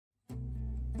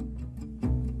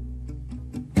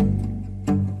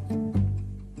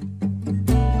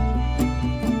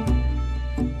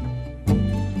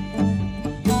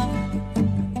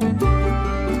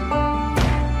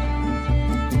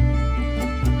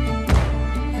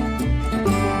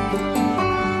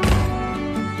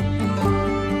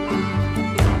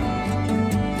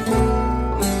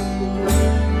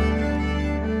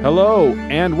Hello,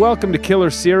 and welcome to Killer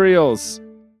Serials.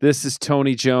 This is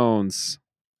Tony Jones.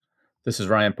 This is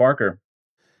Ryan Parker.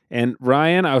 And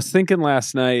Ryan, I was thinking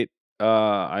last night,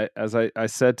 I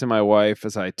said to my wife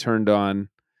as I turned on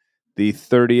the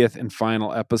 30th and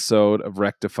final episode of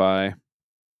Rectify,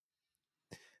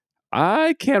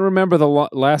 I can't remember the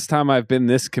last time I've been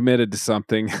this committed to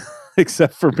something,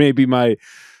 except for maybe my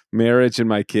marriage and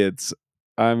my kids.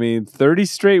 I mean, 30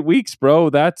 straight weeks, bro.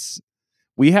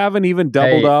 We haven't even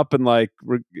doubled up and I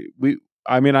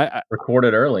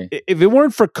recorded early. If it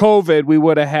weren't for COVID, we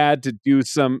would have had to do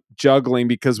some juggling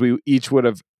because we each would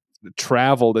have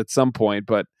traveled at some point.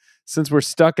 But since we're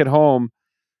stuck at home,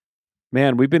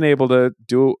 man, we've been able to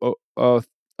do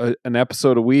an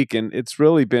episode a week, and it's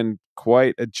really been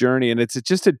quite a journey. And it's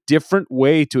just a different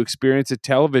way to experience a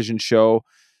television show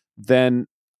than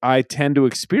I tend to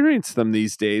experience them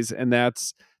these days. And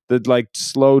that's the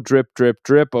slow drip, drip,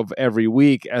 drip of every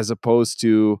week, as opposed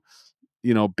to,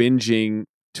 binging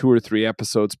 2 or 3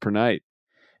 episodes per night.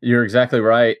 You're exactly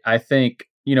right. I think,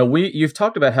 you've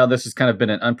talked about how this has kind of been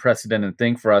an unprecedented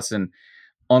thing for us. And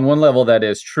on one level, that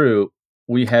is true.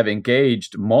 We have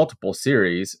engaged multiple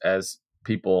series, as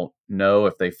people know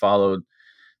if they followed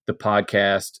the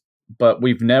podcast, but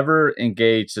we've never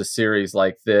engaged a series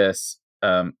like this,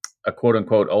 a quote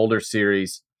unquote older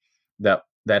series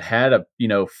that had a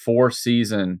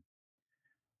 4-season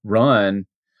run.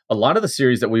 A lot of the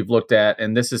series that we've looked at,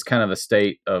 and this is kind of a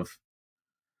state of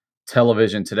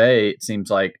television today, it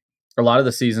seems like a lot of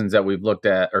the seasons that we've looked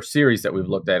at, or series that we've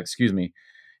looked at,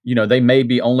 they may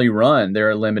be only run,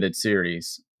 they're a limited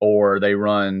series, or they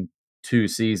run 2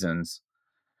 seasons.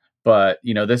 But,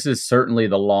 this is certainly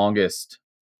the longest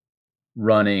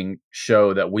running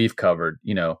show that we've covered.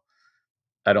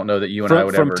 I don't know that you and I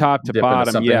would from ever top to dip bottom,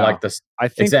 into something like this. I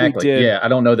think exactly. we did. Yeah, I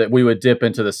don't know that we would dip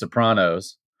into The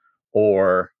Sopranos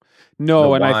or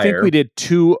no, and Wire. I think we did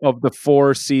 2 of the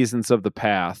 4 seasons of The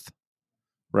Path,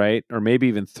 right? Or maybe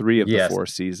even 3 of the 4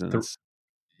 seasons.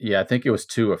 I think it was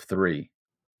 2 of 3.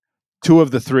 2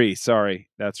 of the 3. Sorry,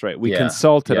 that's right. We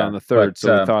consulted on the third,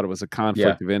 so we thought it was a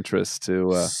conflict of interest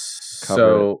to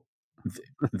cover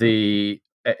it.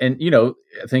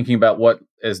 Thinking about what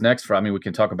is next for, we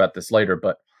can talk about this later,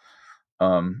 but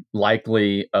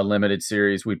likely a limited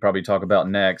series we'd probably talk about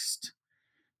next.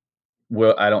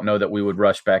 Well, I don't know that we would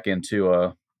rush back into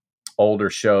a older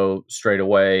show straight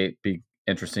away. Be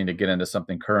interesting to get into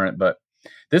something current, but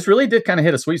this really did kind of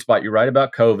hit a sweet spot. You're right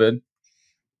about COVID,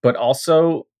 but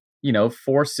also,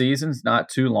 4 seasons, not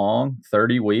too long,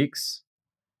 30 weeks.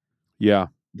 Yeah.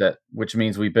 Which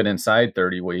means we've been inside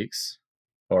 30 weeks,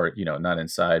 or, not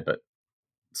inside, but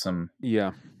some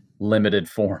limited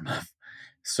form of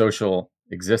social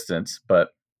existence. But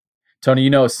Tony,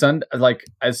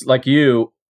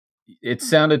 it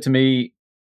sounded to me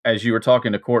as you were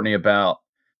talking to Courtney about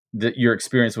your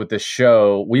experience with this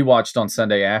show. We watched on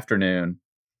Sunday afternoon,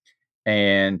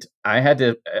 and I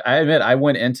admit I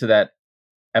went into that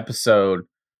episode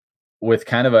with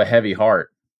kind of a heavy heart.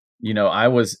 I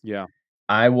was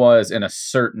in a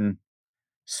certain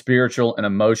spiritual and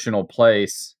emotional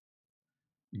place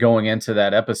going into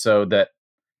that episode that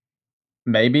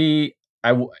maybe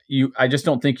I just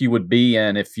don't think you would be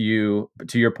in if you,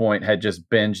 to your point, had just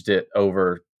binged it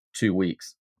over 2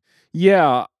 weeks.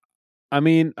 Yeah. I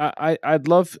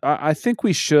think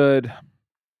we should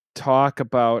talk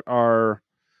about our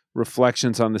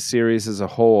reflections on the series as a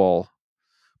whole,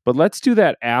 but let's do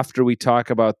that after we talk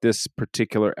about this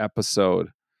particular episode.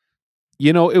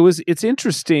 It's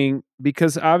interesting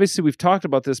because obviously we've talked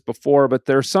about this before, but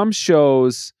there are some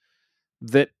shows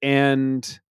that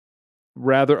end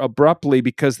rather abruptly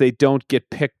because they don't get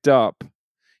picked up.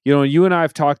 You and I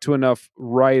have talked to enough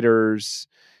writers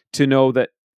to know that,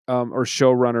 or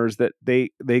showrunners, that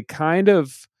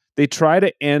they try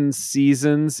to end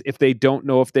seasons if they don't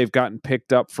know if they've gotten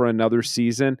picked up for another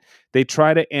season. They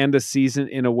try to end a season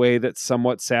in a way that's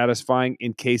somewhat satisfying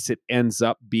in case it ends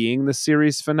up being the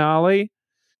series finale,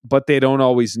 but they don't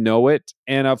always know it.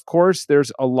 And of course,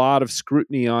 there's a lot of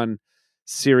scrutiny on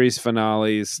series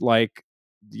finales like,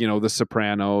 The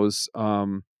Sopranos,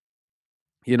 the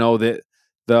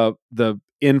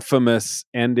infamous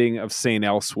ending of St.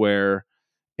 Elsewhere,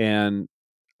 and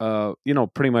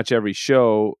pretty much every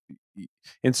show.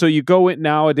 And so you go in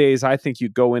nowadays, I think you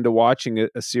go into watching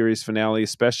a series finale,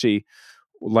 especially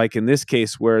like in this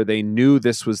case where they knew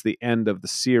this was the end of the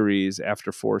series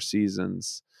after 4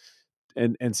 seasons,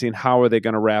 and seeing how are they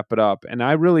going to wrap it up. And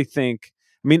I really think,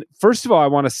 first of all, I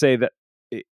want to say that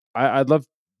I'd love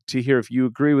to hear if you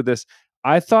agree with this.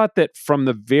 I thought that from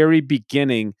the very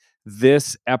beginning,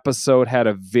 this episode had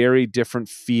a very different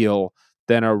feel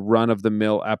than a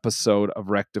run-of-the-mill episode of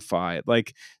Rectify.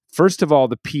 Like, first of all,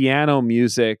 the piano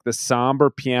music, the somber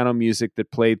piano music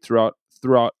that played throughout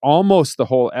almost the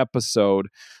whole episode,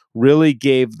 really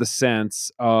gave the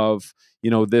sense of,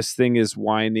 this thing is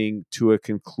winding to a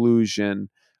conclusion.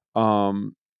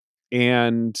 And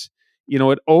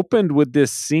it opened with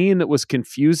this scene that was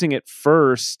confusing at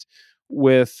first,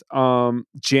 with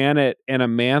Janet and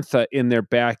Amantha in their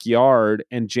backyard,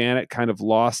 and Janet kind of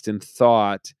lost in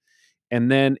thought,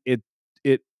 and then it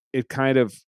kind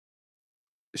of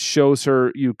shows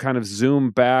her, you kind of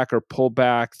zoom back or pull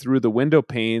back through the window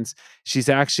panes, she's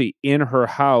actually in her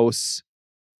house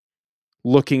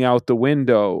looking out the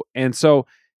window. And so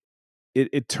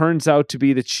it turns out to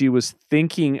be that she was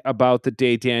thinking about the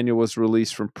day Daniel was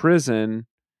released from prison,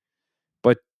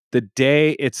 but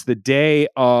it's the day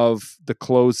of the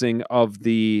closing of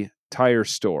the tire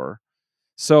store.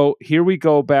 So here we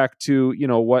go back to,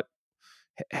 what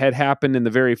had happened in the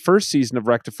very first season of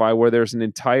Rectify, where there's an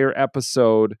entire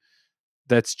episode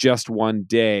that's just one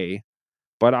day.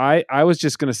 But I was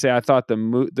just going to say, I thought the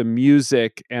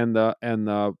music and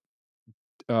the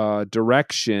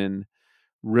direction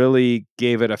really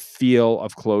gave it a feel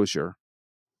of closure.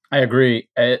 I agree.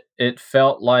 It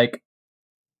felt like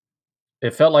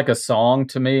a song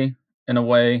to me in a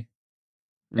way,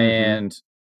 Mm-hmm. and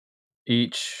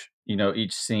each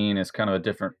scene is kind of a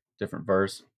different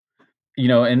verse.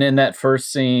 And in that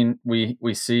first scene, we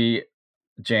see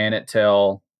Janet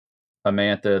tell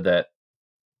Amantha that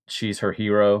she's her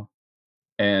hero,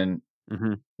 and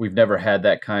Mm-hmm. we've never had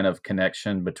that kind of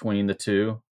connection between the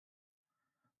two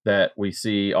that we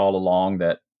see all along,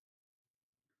 that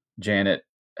Janet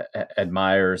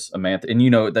admires Amantha.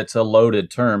 And that's a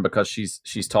loaded term, because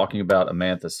she's talking about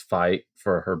Amantha's fight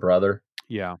for her brother.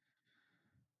 Yeah.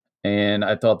 And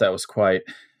I thought that was quite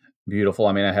beautiful.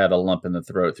 I mean, I had a lump in the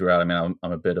throat throughout. I mean,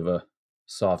 I'm a bit of a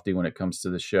softie when it comes to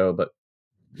the show, but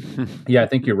yeah, I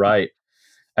think you're right.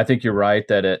 I think you're right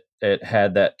that it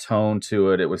had that tone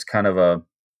to it. It was kind of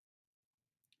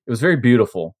it was very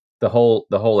beautiful. The whole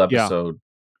episode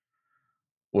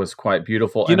was quite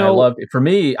beautiful, and I loved it. For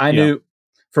me, I knew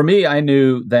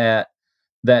that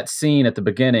scene at the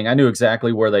beginning, I knew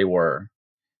exactly where they were.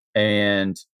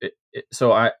 And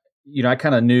so I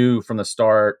kind of knew from the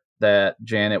start that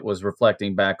Janet was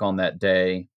reflecting back on that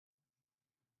day,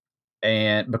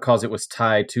 and because it was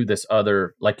tied to this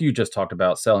other, like you just talked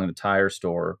about, selling the tire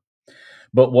store.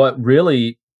 But what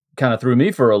really kind of threw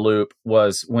me for a loop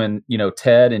was when,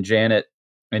 Ted and Janet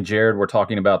and Jared were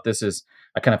talking about,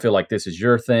 I kind of feel like this is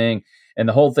your thing. And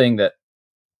the whole thing that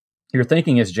you're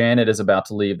thinking is Janet is about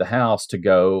to leave the house to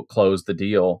go close the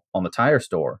deal on the tire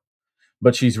store,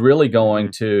 but she's really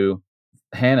going to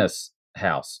Hannah's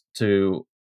house, to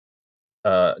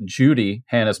Judy,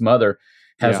 Hannah's mother,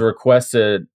 has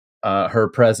requested her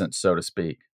presence, so to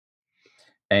speak,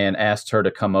 and asked her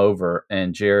to come over.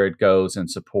 And Jared goes in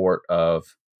support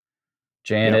of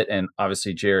Janet. And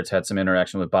obviously Jared's had some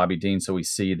interaction with Bobby Dean, so we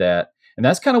see that. And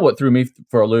that's kind of what threw me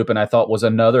for a loop, and I thought was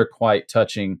another quite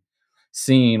touching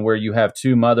scene, where you have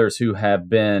two mothers who have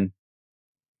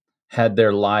had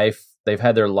their life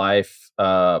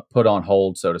put on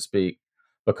hold, so to speak,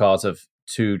 because of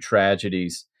two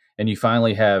tragedies. And you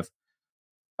finally have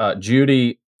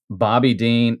Judy, Bobby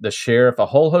Dean, the sheriff, a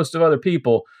whole host of other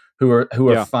people who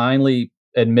are finally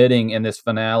admitting in this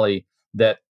finale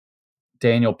that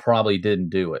Daniel probably didn't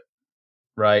do it,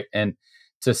 right? And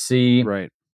to see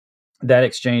that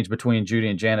exchange between Judy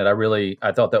and Janet,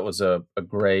 I thought that was a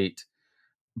great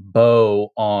bow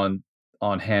on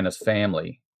Hannah's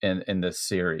family in this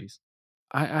series.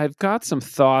 I've got some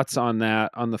thoughts on that,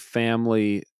 on the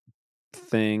family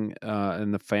thing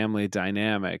and the family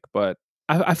dynamic, but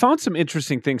I found some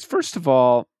interesting things. First of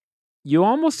all, you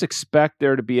almost expect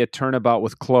there to be a turnabout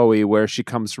with Chloe, where she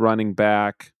comes running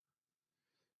back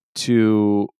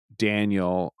to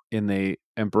Daniel and they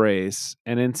embrace.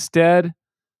 And instead,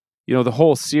 the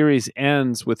whole series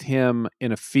ends with him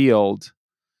in a field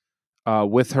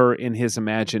with her in his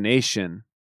imagination.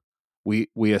 We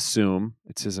assume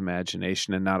it's his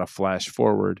imagination and not a flash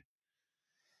forward.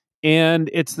 And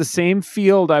it's the same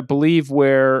field, I believe,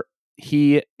 where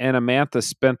he and Amantha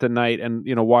spent the night and,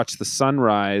 watched the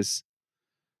sunrise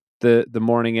the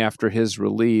morning after his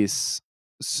release.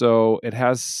 So it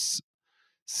has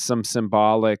some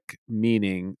symbolic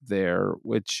meaning there,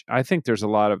 which I think there's a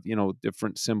lot of,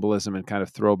 different symbolism and kind of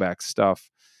throwback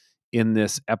stuff in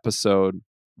this episode.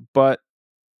 But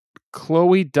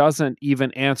Chloe doesn't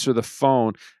even answer the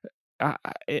phone.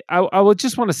 I would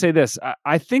just want to say this.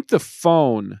 I think the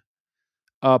phone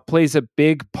plays a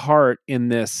big part in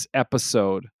this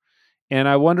episode. And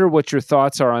I wonder what your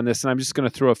thoughts are on this. And I'm just going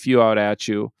to throw a few out at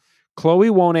you. Chloe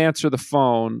won't answer the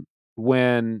phone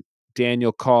when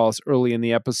Daniel calls early in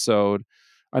the episode.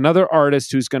 Another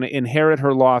artist who's going to inherit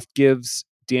her loft gives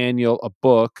Daniel a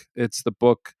book. It's the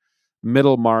book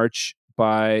Middlemarch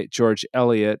by George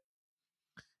Eliot.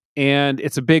 And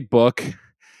it's a big book.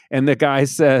 And the guy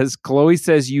says, Chloe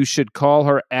says you should call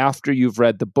her after you've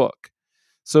read the book.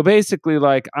 So basically,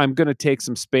 like, I'm going to take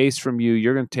some space from you.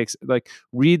 You're going to take, like,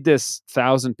 read this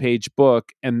 1,000-page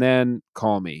book and then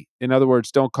call me. In other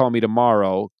words, don't call me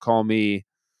tomorrow. Call me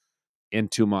in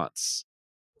 2 months.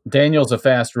 Daniel's a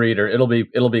fast reader. It'll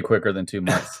be quicker than 2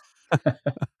 months.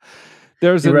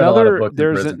 There's He read a lot of another,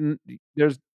 books in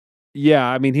prison. yeah,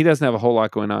 I mean, he doesn't have a whole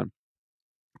lot going on.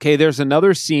 Okay, there's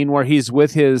another scene where he's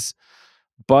with his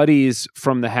buddies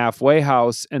from the halfway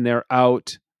house and they're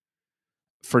out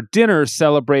for dinner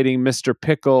celebrating Mr.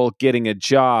 Pickle getting a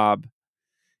job.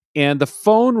 And the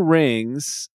phone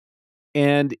rings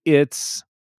and it's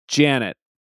Janet.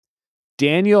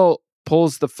 Daniel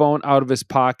pulls the phone out of his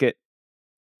pocket,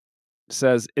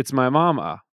 says, "It's my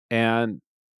mama." And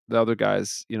the other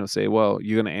guys, say, "Well,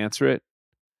 you going to answer it?"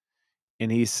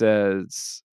 And he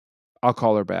says, "I'll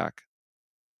call her back."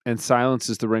 And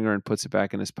silences the ringer and puts it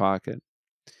back in his pocket.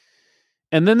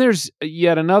 And then there's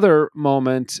yet another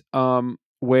moment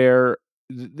where,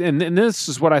 and this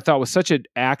is what I thought was such an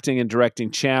acting and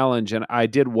directing challenge, and I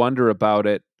did wonder about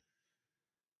it,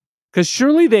 because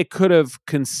surely they could have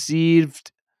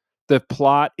conceived the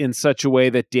plot in such a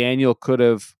way that Daniel could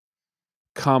have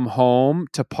come home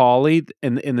to Paulie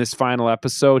in this final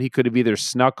episode. He could have either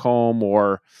snuck home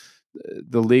or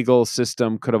the legal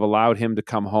system could have allowed him to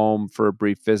come home for a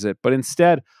brief visit. But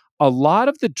instead, a lot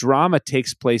of the drama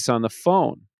takes place on the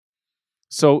phone.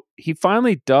 So he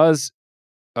finally does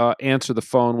answer the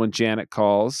phone when Janet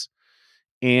calls,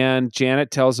 and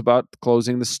Janet tells about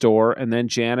closing the store, and then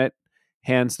Janet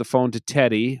hands the phone to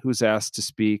Teddy, who's asked to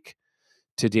speak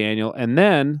to Daniel, and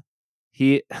then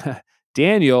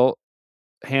Daniel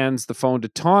hands the phone to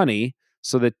Tawny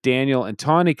so that Daniel and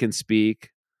Tawny can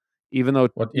speak, even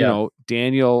though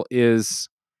Daniel is,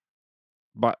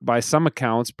 by some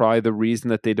accounts, probably the reason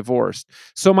that they divorced.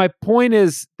 So my point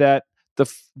is that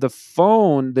the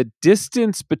phone, the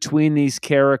distance between these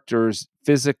characters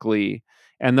physically,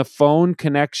 and the phone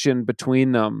connection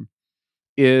between them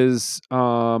is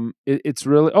it's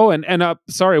really. Oh, and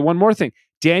sorry, one more thing.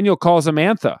 Daniel calls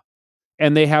Amantha,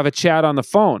 and they have a chat on the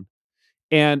phone,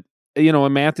 and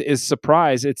Amantha is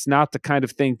surprised. It's not the kind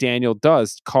of thing Daniel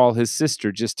does, call his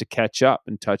sister just to catch up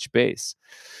and touch base.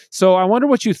 So I wonder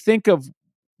what you think of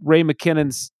Ray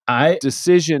McKinnon's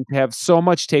decision to have so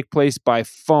much take place by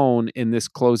phone in this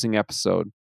closing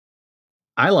episode.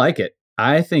 I like it.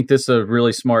 I think this is a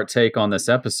really smart take on this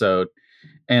episode,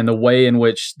 and the way in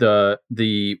which the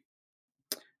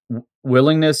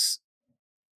willingness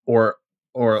or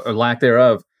lack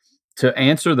thereof to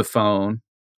answer the phone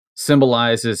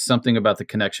symbolizes something about the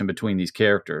connection between these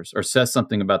characters, or says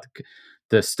something about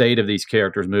the state of these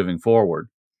characters moving forward.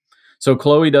 So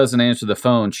Chloe doesn't answer the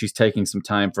phone. She's taking some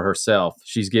time for herself.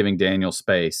 She's giving Daniel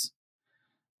space.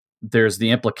 There's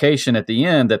the implication at the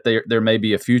end that there may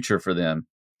be a future for them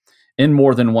in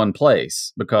more than one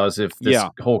place, because if this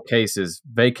whole case is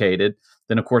vacated,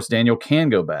 then of course Daniel can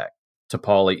go back to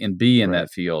Paulie and be in that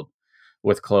field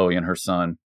with Chloe and her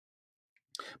son.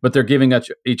 But they're giving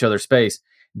each other space.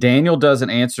 Daniel doesn't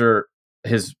answer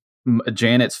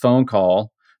Janet's phone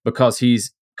call because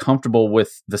he's comfortable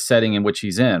with the setting in which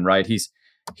he's in, right?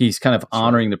 He's kind of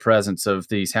honoring the presence of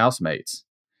these housemates,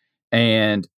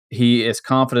 and he is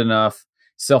confident enough,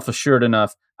 self-assured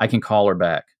enough, I can call her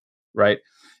back, right?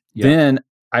 Yeah. Then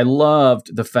I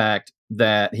loved the fact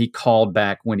that he called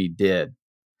back when he did,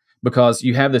 because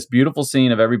you have this beautiful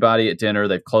scene of everybody at dinner.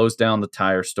 They've closed down the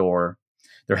tire store.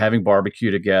 They're having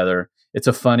barbecue together. It's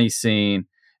a funny scene.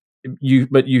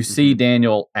 But you see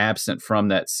Daniel absent from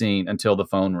that scene until the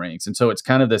phone rings. And so it's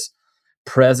kind of this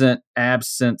present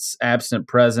absent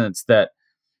presence that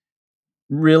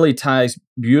really ties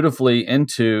beautifully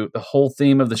into the whole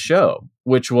theme of the show,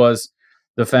 which was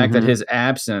the fact that his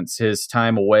absence, his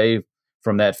time away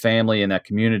from that family and that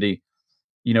community,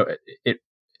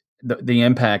 the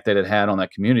impact that it had on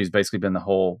that community has basically been the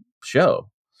whole show.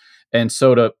 And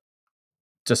so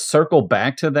to circle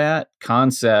back to that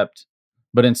concept,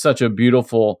 but in such a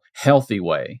beautiful, healthy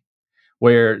way,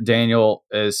 where Daniel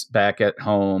is back at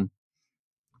home,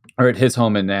 or at his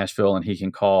home in Nashville, and he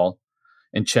can call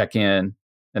and check in,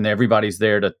 and everybody's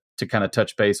there to kind of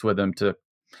touch base with him, to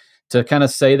kind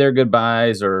of say their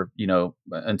goodbyes, or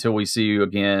until we see you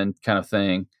again, kind of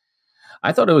thing.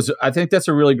 I think that's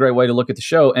a really great way to look at the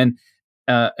show. And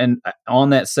And on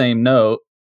that same note,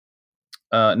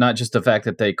 not just the fact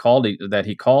that that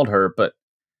he called her, but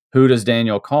who does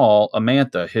Daniel call?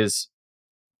 Amantha, his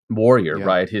warrior, Yeah.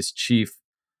 right? His chief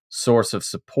source of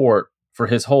support for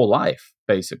his whole life,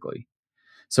 basically.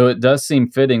 So it does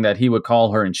seem fitting that he would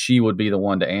call her and she would be the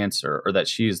one to answer, or that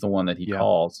she's the one that he Yeah.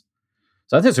 calls.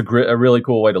 So I think it's a really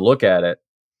cool way to look at it.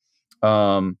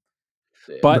 But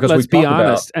Because let's we've be talked about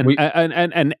honest,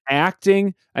 an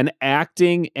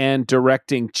acting and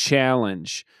directing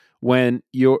challenge when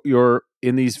you're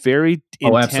in these very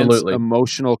intense absolutely.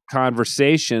 emotional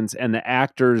conversations and the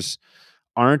actors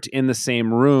aren't in the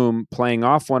same room playing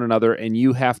off one another, and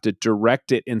you have to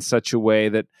direct it in such a way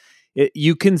that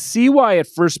you can see why at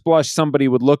first blush somebody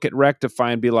would look at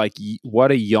Rectify and be like,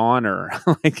 what a yawner.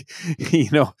 Like,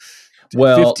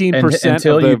 Well, 15%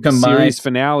 until of you the combine, series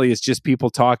finale is just people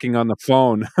talking on the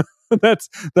phone. that's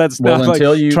well, not like,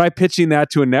 until you try pitching that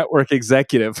to a network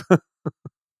executive.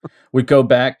 we go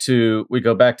back to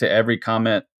every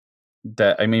comment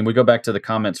we go back to the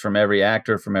comments from every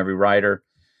actor, from every writer.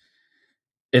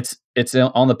 It's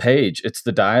on the page. It's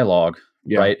the dialogue,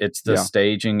 Yeah. right? It's the Yeah.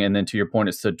 staging, and then to your point,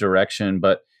 it's the direction.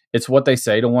 But it's what they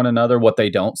say to one another, what they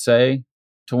don't say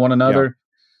to one another,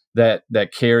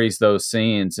 that carries those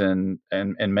scenes and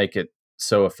make it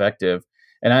so effective.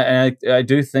 And I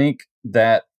do think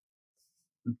that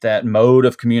mode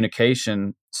of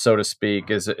communication, so to speak,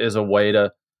 is a way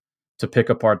to pick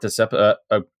apart this a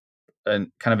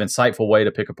kind of insightful way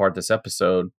to pick apart this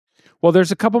episode. Well,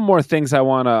 there's a couple more things I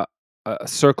want to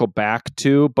circle back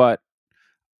to, but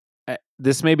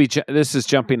this is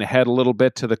jumping ahead a little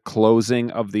bit to the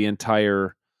closing of the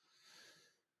entire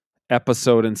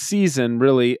episode and season,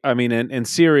 really. I mean, in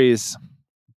series,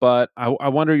 but I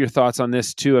wonder your thoughts on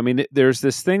this too. I mean, there's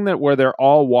this thing where they're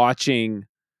all watching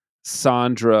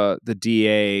Sandra, the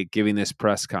DA, giving this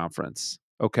press conference.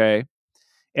 Okay.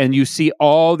 And you see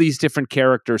all these different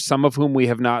characters, some of whom we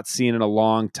have not seen in a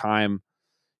long time,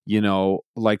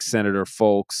 like Senator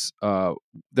Folks.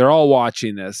 They're all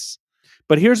watching this.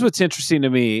 But here's what's interesting to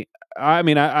me. I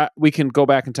mean, we can go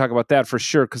back and talk about that for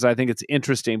sure, because I think it's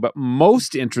interesting. But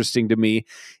most interesting to me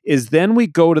is then we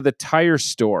go to the tire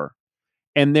store,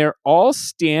 and they're all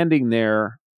standing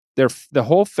there. They're the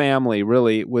whole family,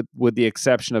 really, with the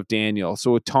exception of Daniel.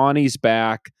 So Tawny's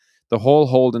back, the whole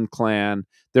Holden clan.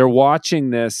 They're watching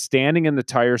this, standing in the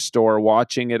tire store,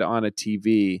 watching it on a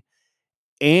TV.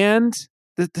 And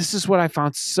this is what I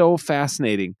found so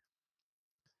fascinating.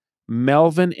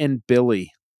 Melvin and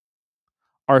Billy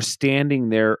are standing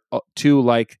there too,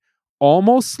 like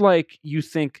almost like you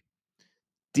think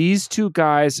these two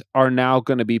guys are now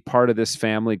going to be part of this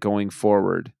family going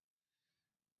forward.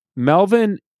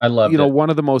 Melvin, I loved it. One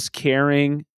of the most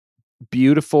caring,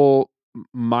 beautiful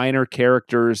minor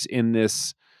characters in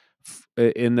this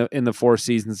in the 4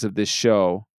 seasons of this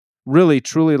show. Really,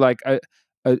 truly, like a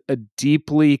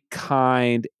deeply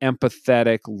kind,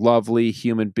 empathetic, lovely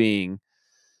human being.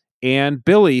 And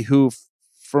Billy, who,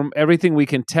 from everything we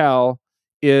can tell,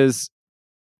 is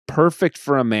perfect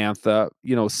for Amantha,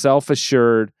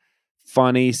 self-assured,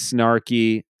 funny,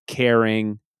 snarky,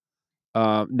 caring,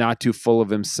 not too full of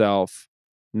himself,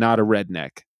 not a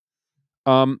redneck.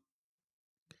 And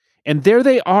there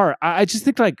they are. I just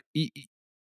think, like,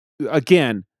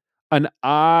 again, an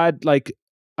odd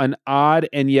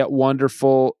and yet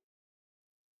wonderful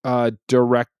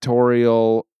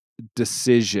directorial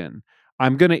decision.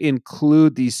 I'm going to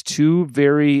include these two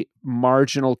very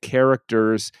marginal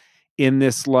characters in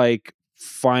this like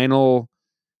final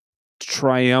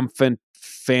triumphant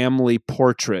family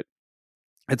portrait.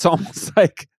 It's almost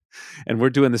like, and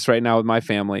we're doing this right now with my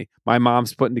family. My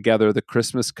mom's putting together the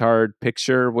Christmas card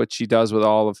picture, which she does with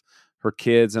all of her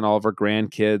kids and all of her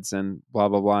grandkids and blah,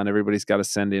 blah, blah. And everybody's got to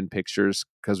send in pictures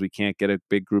because we can't get a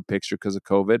big group picture because of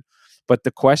COVID. But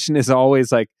the question is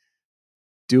always like,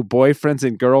 do boyfriends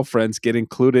and girlfriends get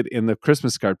included in the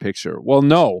Christmas card picture? Well,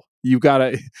 no. You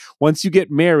gotta, once you get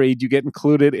married, you get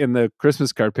included in the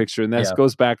Christmas card picture. And that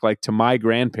goes back like to my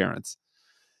grandparents,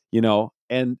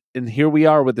 and here we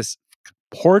are with this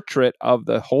portrait of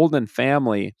the Holden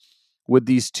family with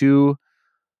these two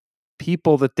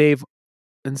people that they've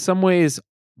in some ways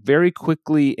very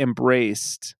quickly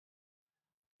embraced.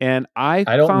 And I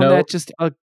don't found know. that just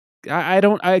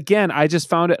I just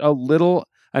found it a little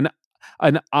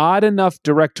an odd enough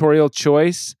directorial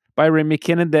choice by Ray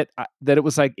McKinnon that it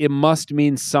was like, it must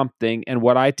mean something. And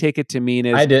what I take it to mean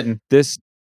is I didn't. This.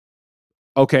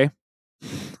 Okay.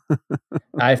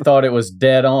 I thought it was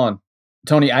dead on.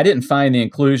 Tony, I didn't find the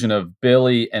inclusion of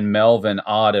Billy and Melvin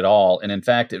odd at all. And in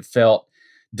fact, it felt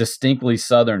distinctly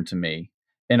Southern to me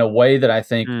in a way that I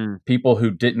think people who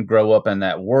didn't grow up in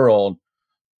that world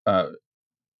uh,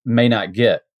 may not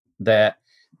get. That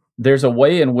there's a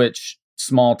way in which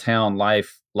small town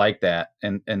life like that,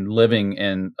 and living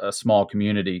in a small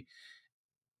community,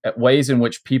 ways in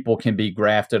which people can be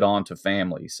grafted onto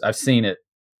families. I've seen it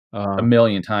a Uh,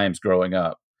 million times growing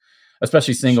up,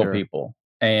 especially single sure. people,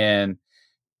 and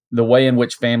the way in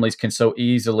which families can so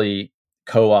easily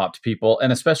co-opt people,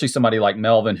 and especially somebody like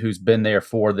Melvin who's been there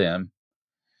for them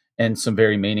in some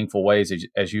very meaningful ways,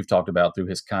 as you've talked about, through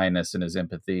his kindness and his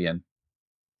empathy. And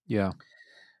Yeah.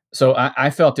 so I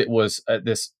felt it was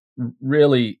this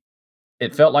really,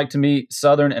 it felt like to me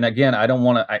Southern. And again, I don't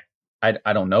want to,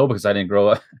 I don't know, because I didn't grow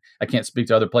up. I can't speak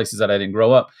to other places that I didn't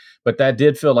grow up, but that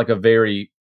did feel like a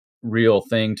very real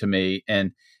thing to me.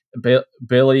 And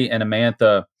Billy and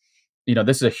Amantha,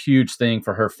 this is a huge thing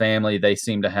for her family. They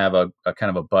seem to have a kind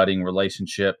of a budding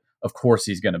relationship. Of course,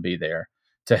 he's going to be there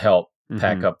to help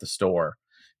pack Hmm. up the store.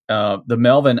 The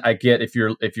Melvin, I get, if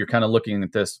you're kind of looking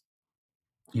at this,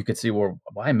 you could see, well,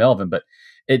 why Melvin? But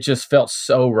it just felt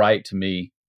so right to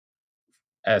me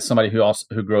as somebody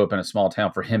who grew up in a small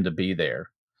town, for him to be there,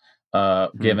 Hmm.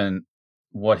 given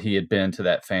what he had been to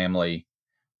that family,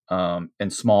 in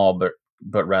small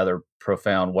but rather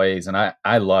profound ways. And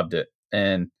I loved it,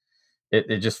 and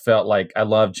it just felt like I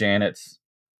love Janet's,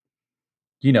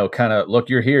 kind of, look,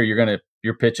 you're here,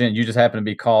 you're pitching, you just happen to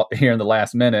be caught here in the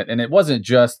last minute. And it wasn't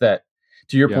just that,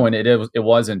 to your Yeah. point, it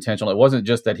was intentional. It wasn't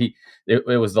just that it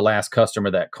was the last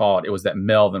customer that called. It was that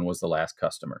Melvin was the last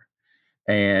customer.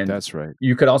 And That's right.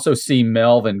 you could also see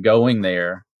Melvin going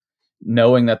there,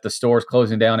 knowing that the store's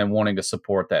closing down and wanting to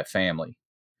support that family,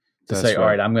 to say, That's all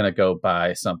right. right, I'm going to go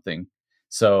buy something.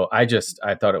 So I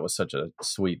thought it was such a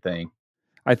sweet thing.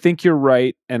 I think you're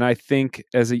right, and I think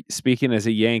speaking as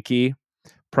a Yankee,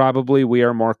 probably we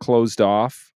are more closed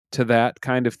off to that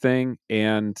kind of thing.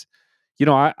 And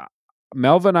I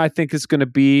Melvin, I think, is going to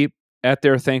be at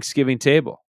their Thanksgiving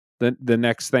table, the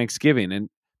next Thanksgiving, and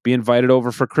be invited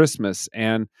over for Christmas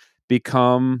and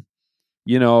become,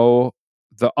 the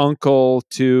uncle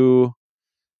to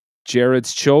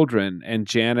Jared's children and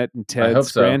Janet and I hope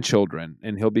Ted's so. grandchildren,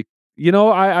 and he'll be.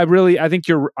 I think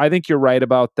you're right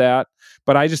about that.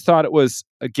 But I just thought it was,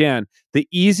 again, the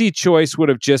easy choice would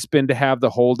have just been to have the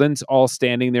Holdens all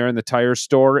standing there in the tire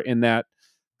store in that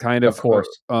kind Of of course.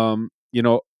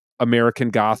 American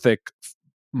Gothic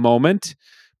moment.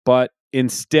 But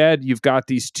instead, you've got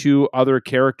these two other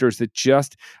characters that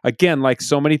just, again, like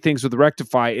so many things with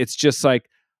Rectify, it's just like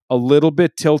a little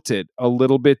bit tilted, a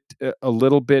little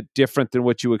bit different than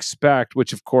what you expect,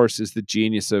 which of course is the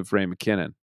genius of Ray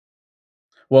McKinnon.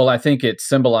 Well, I think it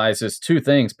symbolizes two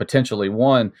things potentially.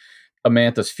 One,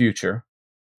 Amantha's future,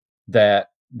 that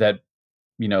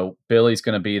Billy's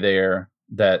going to be there,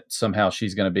 that somehow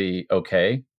she's going to be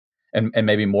okay, and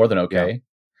maybe more than Yeah, okay.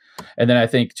 And then I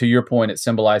think, to your point, it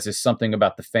symbolizes something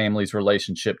about the family's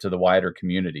relationship to the wider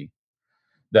community,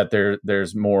 that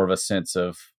there's more of a sense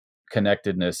of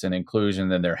connectedness and inclusion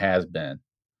than there has been,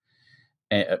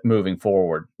 moving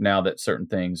forward, now that certain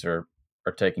things are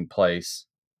taking place.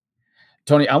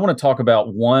 Tony, I want to talk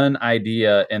about one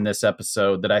idea in this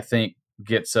episode that I think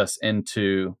gets us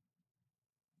into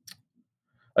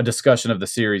a discussion of the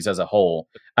series as a whole.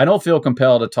 I don't feel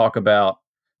compelled to talk about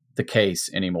the case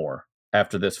anymore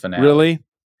after this finale, really,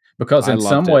 because I in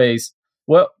some loved it. ways,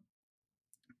 well,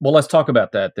 let's talk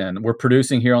about that then. We're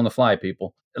producing here on the fly,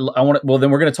 people. Then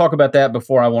we're going to talk about that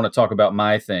before I want to talk about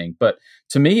my thing. But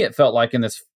to me, it felt like in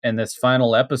this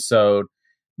final episode,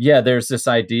 yeah, there's this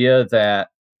idea that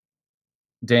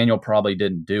Daniel probably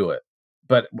didn't do it.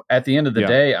 But at the end of the Yeah,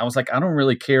 day, I was like, I don't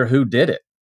really care who did it,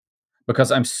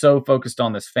 because I'm so focused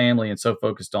on this family and so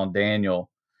focused on Daniel,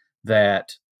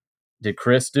 that, did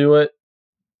Chris do it?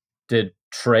 Did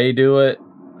Trey do it?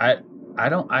 I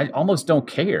I almost don't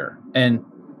care. And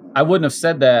I wouldn't have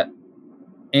said that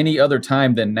any other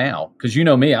time than now, because you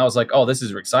know me, I was like, oh, this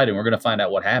is exciting. We're going to find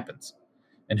out what happens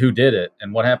and who did it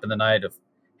and what happened the night of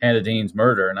Hannah Dean's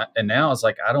murder. And now it's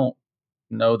like, I don't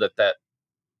know that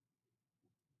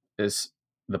is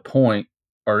the point,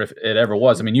 or if it ever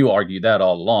was. I mean, you argued that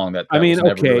all along, that I that mean, was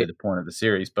never really okay. the point of the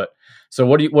series. But so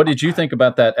what did you think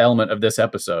about that element of this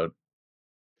episode?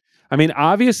 I mean,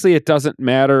 obviously, it doesn't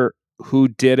matter who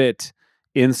did it,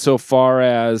 insofar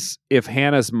as if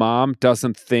Hannah's mom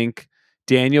doesn't think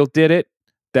Daniel did it,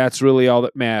 that's really all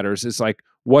that matters. Is like,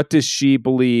 what does she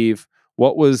believe?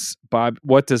 What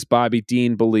does Bobby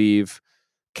Dean believe?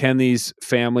 Can these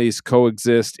families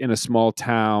coexist in a small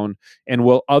town? And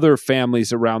will other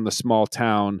families around the small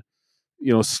town,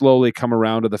 slowly come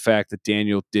around to the fact that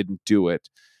Daniel didn't do it?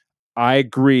 I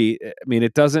agree. I mean,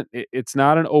 it's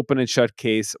not an open and shut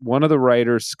case. One of the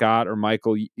writers, Scott or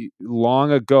Michael,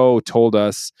 long ago told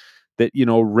us that,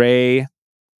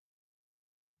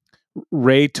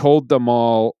 Ray told them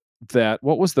all that,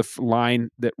 what was the line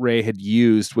that Ray had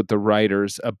used with the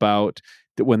writers about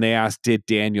that when they asked, did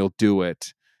Daniel do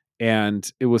it? And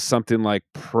it was something like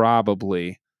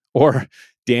probably, or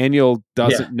Daniel Yeah,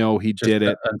 doesn't know he just did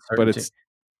the it, but uncertainty.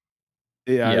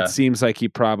 it Yeah, seems like he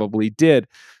probably did.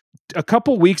 A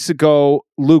couple weeks ago,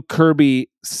 Luke Kirby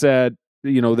said,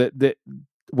 that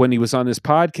when he was on this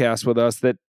podcast with us,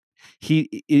 that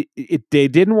they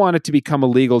didn't want it to become a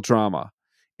legal drama.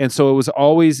 And so it was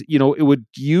always, it would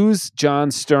use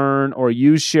John Stern or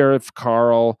use Sheriff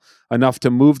Carl enough to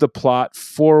move the plot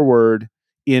forward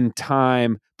in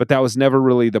time, but that was never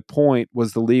really the point,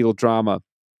 was the legal drama.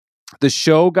 The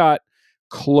show got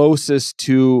closest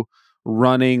to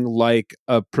running like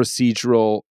a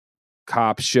procedural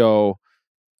cop show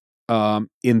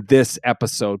in this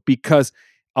episode, because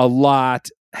a lot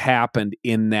happened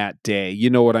in that day. You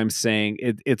know what I'm saying?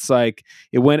 It's like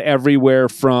it went everywhere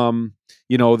from,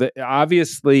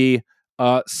 obviously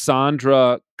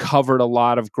Sandra covered a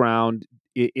lot of ground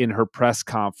in her press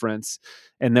conference,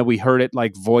 and then we heard it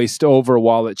like voiced over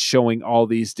while it's showing all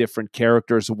these different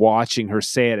characters watching her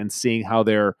say it and seeing how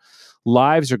their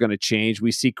lives are going to change.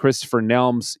 We see Christopher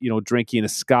Nelms, drinking a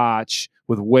scotch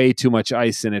with way too much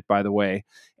ice in it, by the way,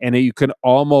 and you can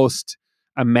almost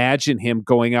imagine him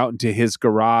going out into his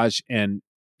garage and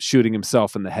shooting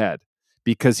himself in the head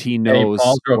because he hey, pause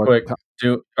knows real what's quick.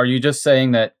 Are you just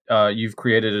saying that you've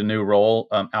created a new role,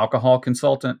 alcohol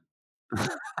consultant?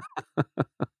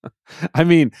 I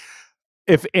mean,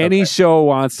 if any Okay. show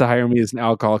wants to hire me as an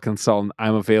alcohol consultant,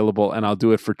 I'm available, and I'll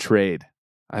do it for trade.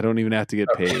 I don't even have to get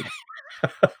Okay. paid.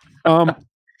 Um,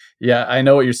 Yeah, I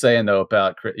know what you're saying though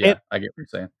about and yeah, I get what you're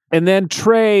saying. and then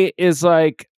Trey is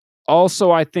like,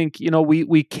 also, I think,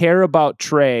 we care about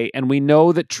Trey, and we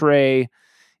know that Trey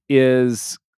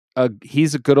he's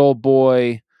a good old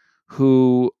boy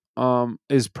who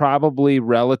is probably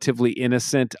relatively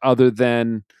innocent, other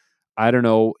than, I don't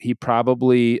know, he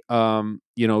probably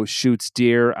shoots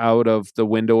deer out of the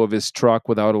window of his truck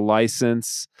without a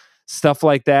license, stuff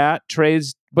like that.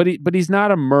 But he's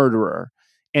not a murderer.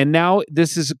 And now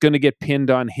this is going to get pinned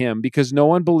on him because no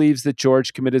one believes that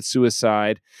George committed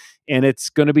suicide, and it's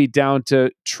going to be down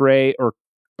to Trey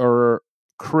or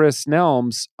Chris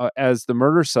Nelms as the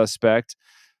murder suspect.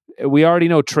 We already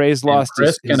know Trey's And lost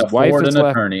Chris can his wife afford has an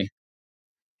left attorney.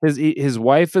 his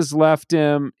wife has left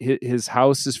him. His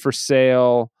house is for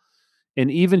sale,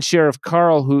 and even Sheriff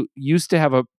Carl, who used to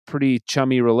have a pretty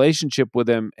chummy relationship with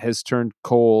him, has turned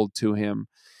cold to him.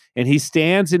 And he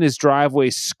stands in his driveway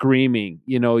screaming,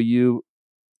 "You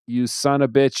son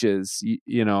of bitches!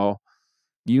 You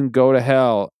can go to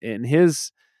hell." And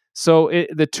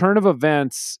the turn of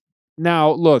events.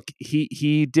 Now, look,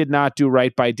 he did not do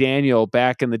right by Daniel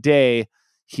back in the day.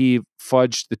 He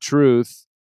fudged the truth,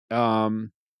 and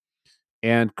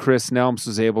Chris Nelms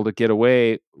was able to get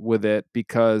away with it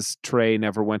because Trey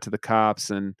never went to the cops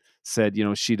and said,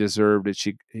 she deserved it.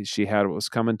 She had what was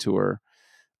coming to her.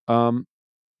 Um,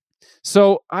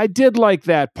 so I did like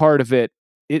that part of it.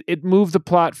 It moved the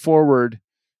plot forward.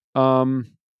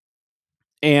 Um,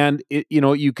 and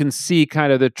you can see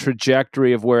kind of the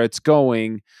trajectory of where it's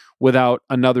going without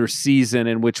another season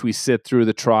in which we sit through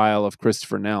the trial of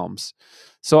Christopher Nelms.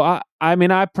 So I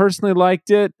mean, I personally liked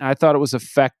it. I thought it was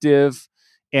effective,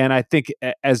 and I think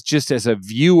as a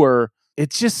viewer,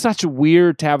 it's just such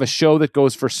weird to have a show that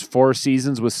goes for 4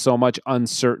 seasons with so much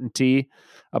uncertainty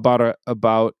about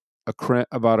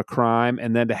a crime,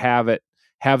 and then to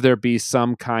have there be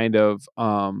some kind of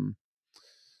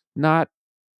not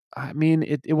I mean,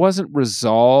 it wasn't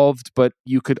resolved, but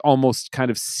you could almost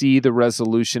kind of see the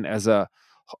resolution as a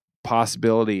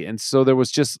possibility. And so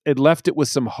it left it with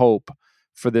some hope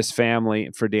for this family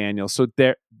and for Daniel. So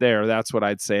that's what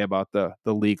I'd say about the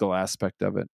legal aspect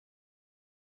of it.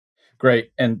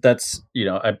 Great. And that's,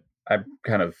 I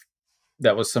kind of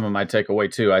that was some of my takeaway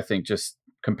too. I think just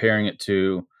comparing it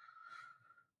to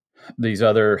these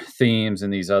other themes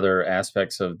and these other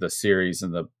aspects of the series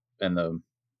and the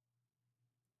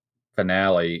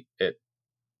finale, it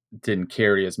didn't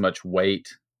carry as much weight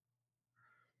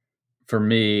for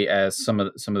me as some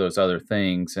of those other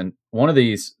things. And one of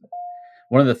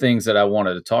the things that I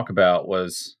wanted to talk about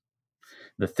was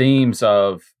the themes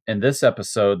of in this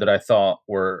episode that I thought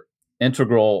were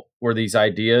integral were these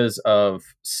ideas of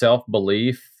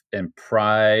self-belief and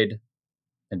pride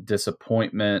and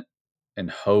disappointment and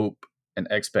hope and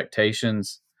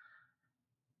expectations.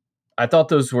 I thought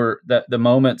those were that the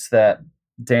moments that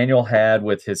Daniel had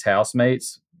with his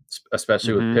housemates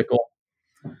especially with Mm-hmm. Pickle,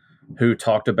 who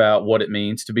talked about what it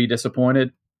means to be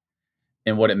disappointed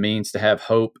and what it means to have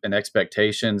hope and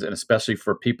expectations, and especially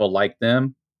for people like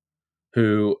them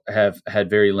who have had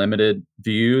very limited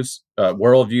views,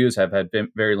 worldviews, have had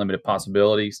very limited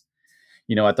possibilities.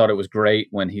 I thought it was great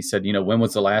when he said, when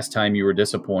was the last time you were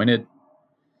disappointed?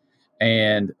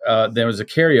 And there was a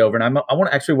carryover, and I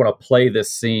want to play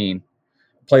this scene,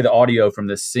 play the audio from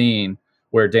this scene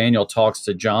where Daniel talks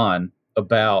to John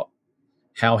about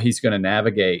how he's going to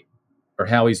navigate, or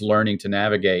how he's learning to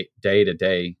navigate day to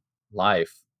day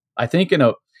life. I think in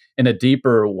a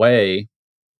deeper way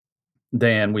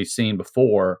than we've seen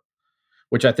before,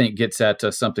 which I think gets at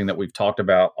something that we've talked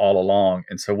about all along.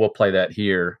 And so we'll play that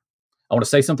here. I want to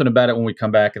say something about it when we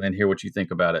come back, and then hear what you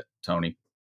think about it, Tony.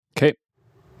 Okay.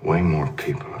 Way more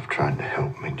people have tried to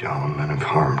help me, John, than have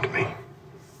harmed me.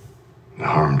 The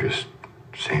harm just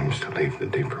seems to leave the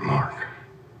deeper mark.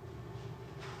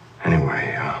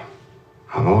 Anyway,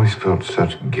 I've always felt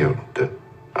such guilt that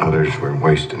others were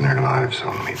wasting their lives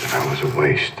on me, that I was a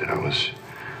waste, that I was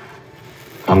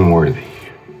unworthy.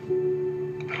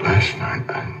 But last night,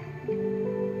 I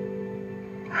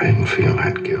didn't feel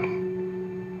that guilt,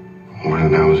 more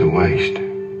than I was a waste.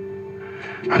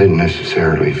 I didn't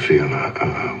necessarily feel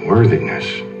a worthiness,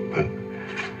 but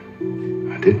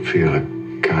I did feel a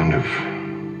kind of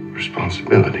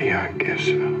responsibility, I guess.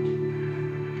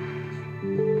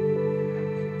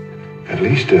 At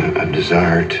least a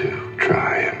desire to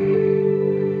try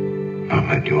and not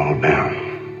let you all down.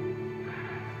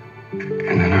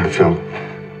 And then I felt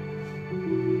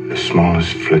the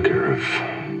smallest flicker of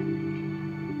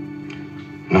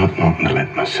not wanting to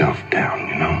let myself down,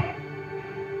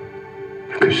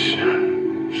 Because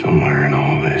somewhere in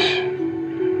all this,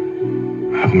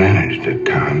 I've managed at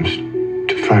times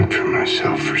to fight for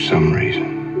myself for some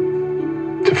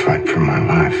reason, to fight for my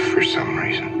life for some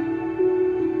reason.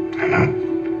 And I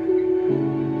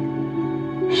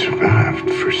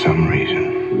survived for some reason.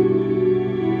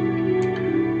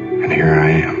 And here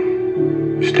I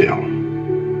am, still,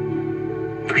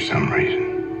 for some reason.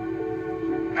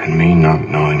 And me not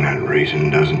knowing that reason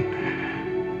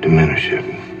doesn't diminish it,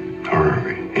 or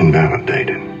invalidate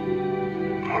it,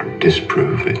 or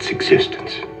disprove its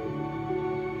existence.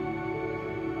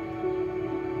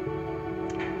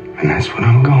 And that's what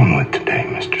I'm going with today,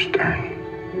 Mr. Stern.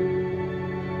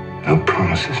 No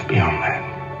promises beyond that.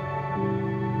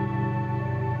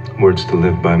 Words to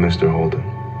live by, Mr. Holden,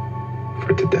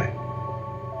 for today.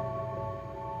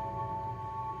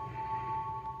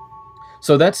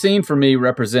 So that scene for me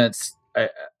represents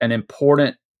an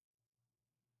important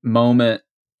moment,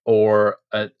 or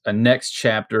a next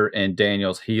chapter in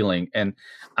Daniel's healing. And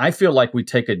I feel like we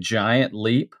take a giant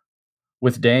leap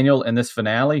with Daniel in this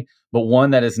finale, but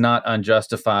one that is not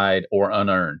unjustified or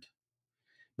unearned.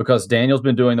 Because Daniel's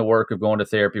been doing the work of going to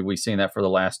therapy. We've seen that for the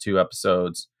last 2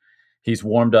 episodes. He's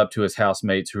warmed up to his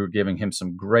housemates, who are giving him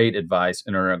some great advice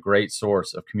and are a great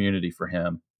source of community for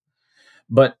him.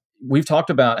 But we've talked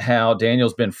about how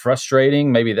Daniel's been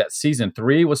frustrating. Maybe that season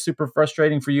 3 was super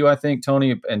frustrating for you, I think,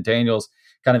 Tony, and Daniel's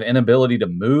kind of inability to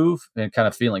move and kind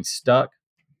of feeling stuck.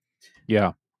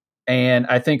 Yeah. And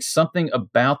I think something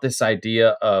about this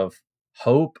idea of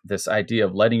hope, this idea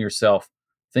of letting yourself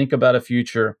think about a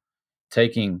future,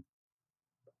 taking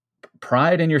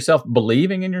pride in yourself,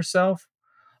 believing in yourself,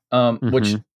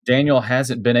 which Daniel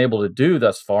hasn't been able to do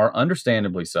thus far,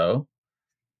 understandably so.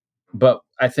 But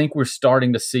I think we're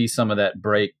starting to see some of that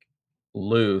break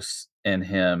loose in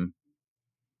him.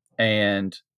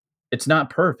 And it's not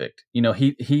perfect.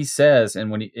 He says, and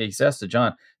when he says to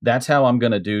John, that's how I'm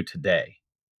going to do today,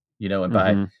 and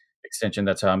by extension,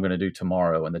 that's how I'm going to do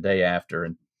tomorrow and the day after.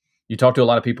 And you talk to a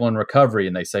lot of people in recovery,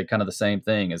 and they say kind of the same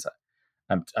thing: is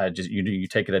you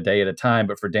take it a day at a time.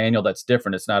 But for Daniel, that's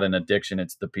different. It's not an addiction.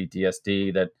 It's the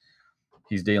PTSD that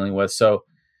he's dealing with. So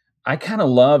I kind of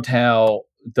loved how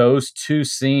those 2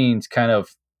 scenes kind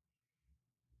of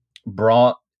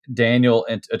brought Daniel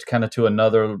into kind of to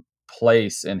another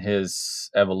place in his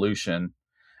evolution.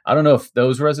 I don't know if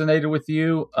those resonated with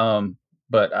you,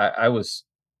 but I was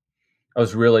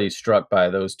really struck by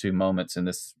those 2 moments in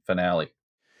this finale.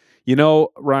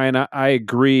 Ryan, I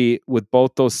agree with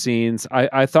both those scenes.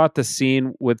 I thought the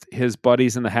scene with his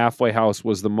buddies in the halfway house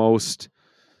was the most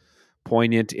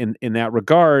poignant in that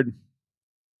regard,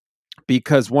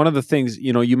 because one of the things,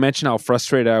 you mentioned how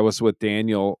frustrated I was with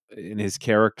Daniel in his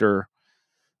character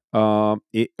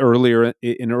earlier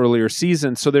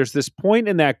seasons. So there's this point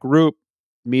in that group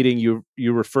meeting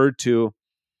you referred to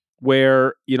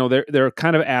where they're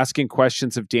kind of asking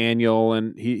questions of Daniel,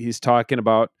 and he's talking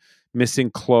about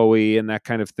missing Chloe and that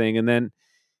kind of thing, and then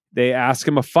they ask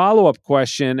him a follow-up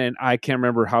question, and I can't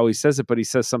remember how he says it, but he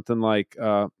says something like,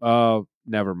 "Oh,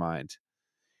 never mind."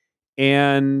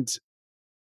 And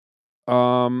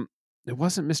it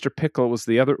wasn't Mr. Pickle, it was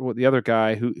the other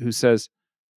guy who says,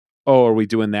 "Oh, are we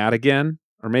doing that again?"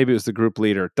 Or maybe it was the group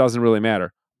leader. It doesn't really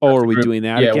matter. "Oh, That's are the we group. doing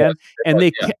that Yeah, it again?" was. It And was,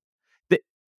 they yeah.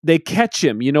 they catch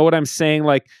him. You know what I'm saying?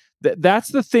 Like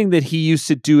that's the thing that he used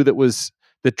to do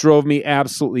that drove me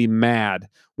absolutely mad,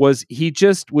 was he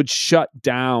just would shut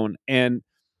down and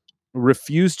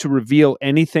refuse to reveal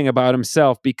anything about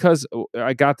himself, because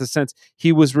I got the sense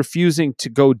he was refusing to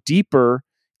go deeper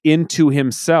into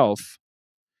himself.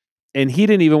 And he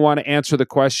didn't even want to answer the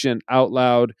question out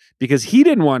loud because he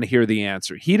didn't want to hear the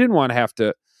answer. He didn't want to have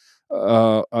to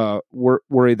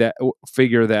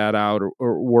figure that out,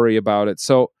 or worry about it.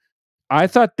 So I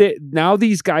thought that now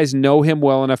these guys know him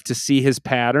well enough to see his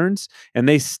patterns, and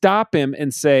they stop him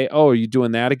and say, "Oh, are you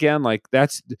doing that again?" Like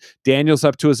that's Daniel's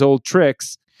up to his old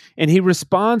tricks. And he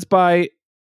responds by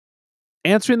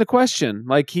answering the question.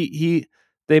 Like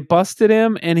they busted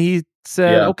him and he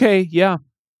said, Yeah. "Okay, yeah,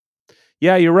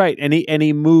 you're right." And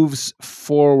he moves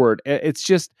forward. It's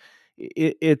just,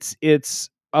 it's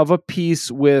of a piece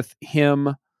with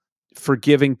him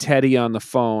forgiving Teddy on the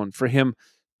phone, for him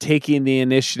taking the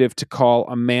initiative to call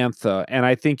Amantha. And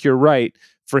I think you're right,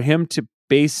 for him to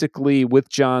basically, with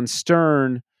John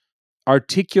Stern,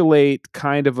 articulate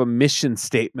kind of a mission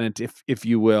statement, if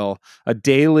you will, a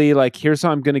daily, like, here's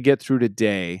how I'm going to get through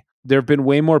today. There have been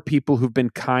way more people who've been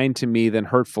kind to me than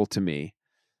hurtful to me.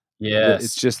 It's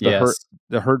Yes. just Yes.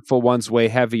 the hurtful ones weigh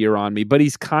heavier on me. But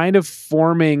he's kind of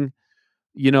forming,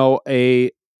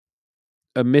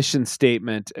 a mission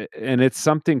statement, and it's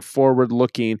something forward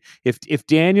looking. If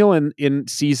Daniel in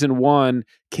season 1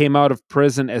 came out of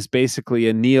prison as basically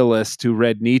a nihilist who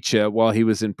read Nietzsche while he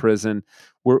was in prison,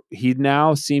 he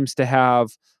now seems to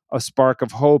have a spark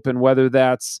of hope. And whether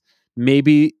that's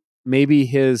maybe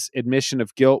his admission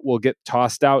of guilt will get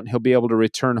tossed out and he'll be able to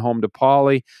return home to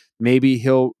Polly, maybe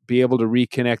he'll be able to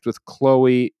reconnect with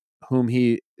Chloe, whom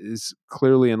he is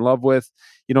clearly in love with,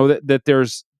 that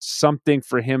there's something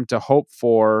for him to hope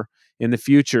for in the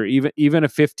future. Even a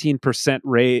 15%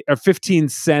 raise, or 15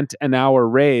 cent an hour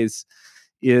raise,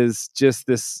 is just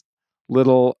this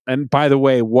little. And by the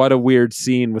way, what a weird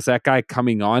scene was that guy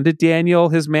coming on to Daniel,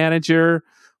 his manager.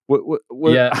 What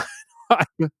Yeah.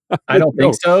 I don't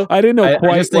think know. so. I didn't know I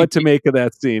quite just think what to make of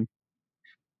that scene.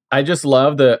 I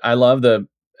love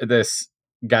this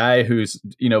guy who's,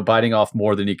 biting off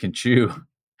more than he can chew,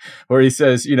 where he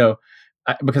says,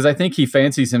 because I think he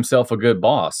fancies himself a good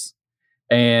boss,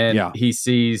 and Yeah. he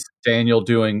sees Daniel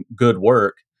doing good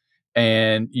work,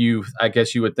 and I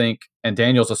guess you would think, and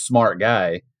Daniel's a smart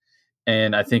guy,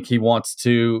 and I think he wants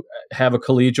to have a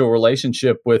collegial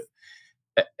relationship with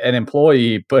an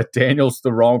employee, but Daniel's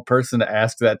the wrong person to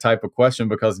ask that type of question,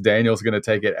 because Daniel's going to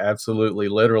take it absolutely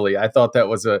literally. I thought that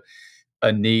was a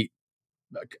neat,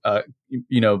 Yeah.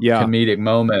 comedic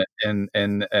moment, and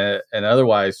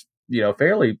otherwise,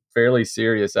 fairly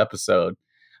serious episode,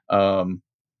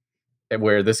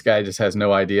 where this guy just has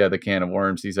no idea the can of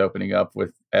worms he's opening up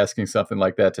with asking something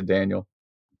like that to Daniel.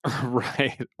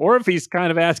 Right. Or if he's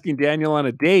kind of asking Daniel on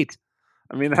a date.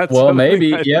 I mean, that's Well, something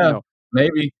maybe, I didn't yeah, know.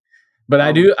 maybe. But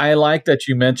I like that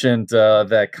you mentioned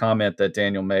that comment that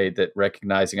Daniel made, that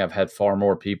recognizing I've had far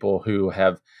more people who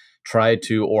have tried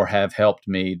to or have helped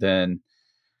me than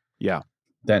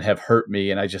have hurt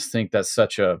me. And I just think that's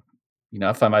such a,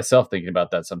 I find myself thinking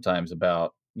about that sometimes,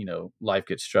 about, life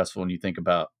gets stressful and you think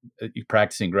about you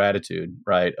practicing gratitude,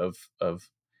 right? Of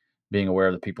being aware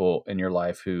of the people in your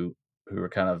life who are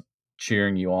kind of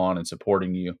cheering you on and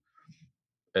supporting you.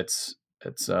 It's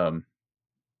a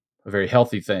very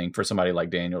healthy thing for somebody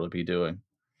like Daniel to be doing.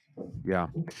 Yeah.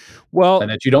 Well, And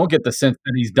that you don't get the sense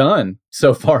that he's done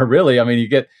so far, really. I mean,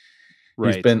 he's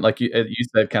right. been, like you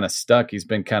said, kind of stuck. He's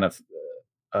been kind of,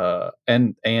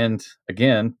 and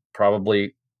again,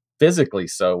 probably physically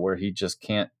so, where he just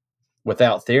can't,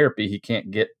 without therapy, he can't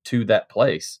get to that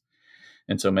place.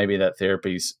 And so maybe that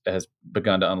therapy has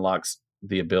begun to unlock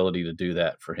the ability to do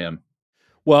that for him.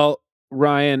 Well,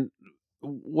 Ryan,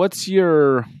 what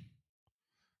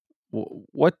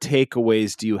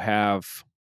takeaways do you have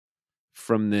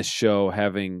from this show,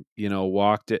 having,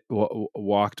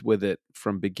 walked with it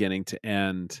from beginning to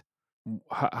end?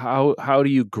 How do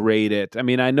you grade it? I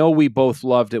mean, I know we both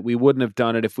loved it. We wouldn't have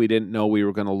done it if we didn't know we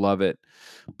were going to love it.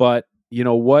 But,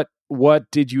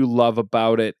 what did you love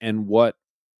about it, and what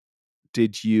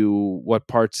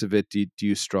parts of it do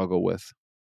you struggle with?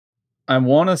 I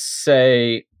want to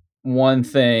say one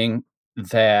thing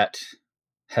that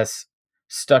has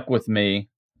stuck with me,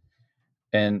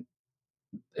 and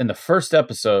in the first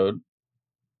episode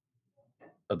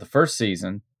of the first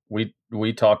season,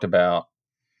 we talked about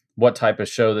what type of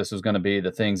show this was going to be,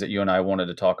 the things that you and I wanted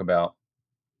to talk about.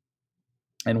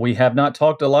 And we have not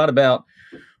talked a lot about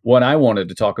what I wanted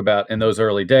to talk about in those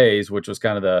early days, which was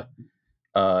kind of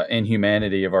the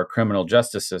inhumanity of our criminal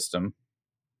justice system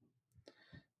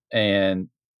and,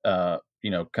 kind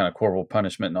of corporal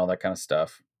punishment and all that kind of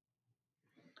stuff.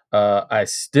 I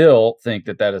still think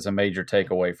that is a major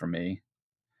takeaway for me.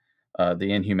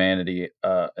 The inhumanity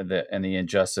and the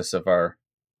injustice of our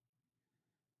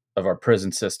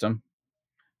prison system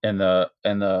and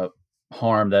the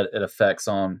harm that it affects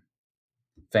on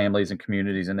families and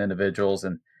communities and individuals.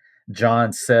 And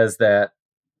John says that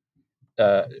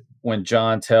when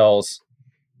John tells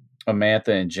Amantha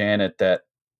and Janet that,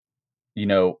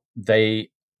 they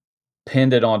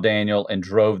pinned it on Daniel and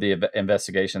drove the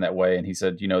investigation that way. And he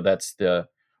said, that's the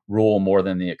rule more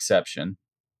than the exception.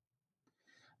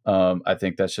 I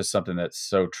think that's just something that's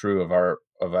so true of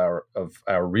our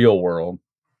real world.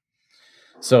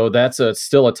 So that's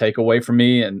still a takeaway for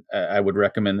me. And I would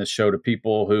recommend this show to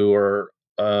people who are,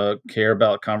 care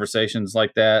about conversations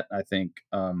like that. I think,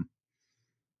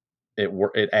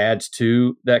 it adds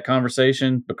to that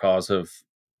conversation because of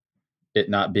it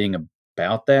not being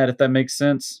about that, if that makes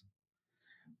sense.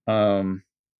 So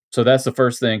that's the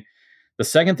first thing. The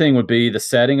second thing would be the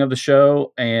setting of the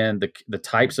show and the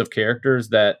types of characters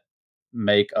that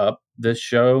make up this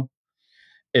show.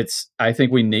 I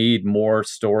think we need more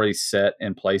stories set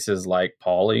in places like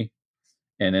Pauley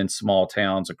and in small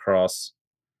towns across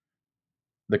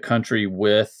the country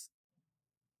with,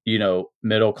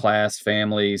 middle class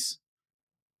families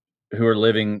who are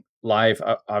living life.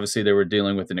 Obviously, they were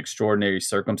dealing with an extraordinary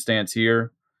circumstance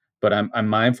here, but I'm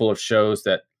mindful of shows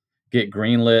that get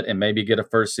greenlit and maybe get a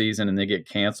first season and they get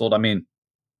canceled. I mean,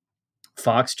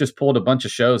 Fox just pulled a bunch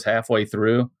of shows halfway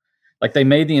through. Like they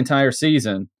made the entire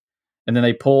season and then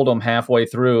they pulled them halfway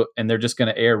through and they're just going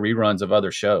to air reruns of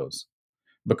other shows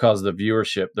because the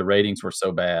viewership, the ratings were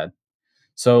so bad.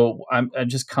 So I'm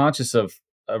just conscious of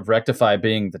Rectify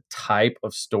being the type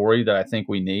of story that I think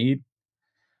we need.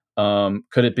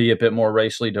 Could it be a bit more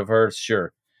racially diverse?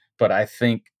 Sure. But I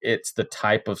think it's the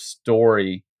type of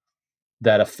story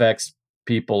that affects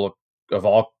people of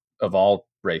all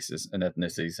races and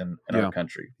ethnicities in our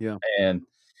country. Yeah. And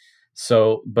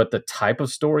so, but the type of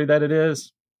story that it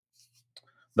is,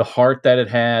 the heart that it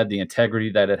had, the integrity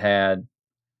that it had,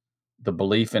 the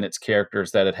belief in its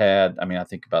characters that it had. I mean, I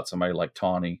think about somebody like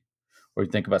Tawny, or you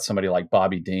think about somebody like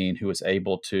Bobby Dean, who was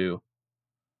able to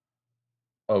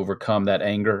overcome that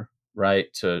anger,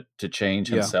 right? To change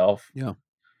himself. Yeah.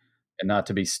 And not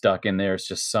to be stuck in there. It's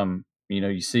just some,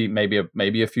 you see maybe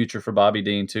a future for Bobby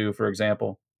Dean too, for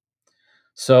example.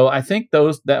 So I think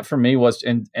that for me was,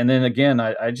 and then again,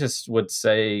 I just would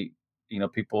say,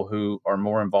 people who are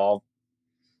more involved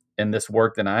in this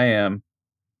work than I am,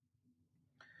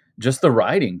 just the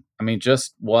writing. I mean,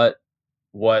 just what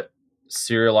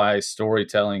serialized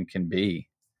storytelling can be.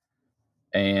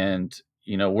 And,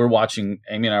 Amy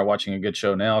and I are watching a good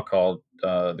show now called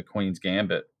The Queen's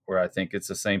Gambit, where I think it's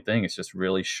the same thing. It's just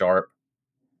really sharp,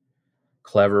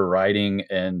 clever writing.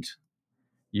 And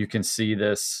you can see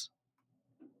this.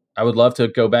 I would love to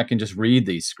go back and just read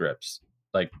these scripts,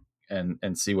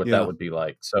 and see what that would be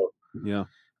like. So,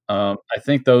 I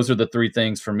think those are the three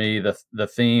things for me. The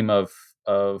theme of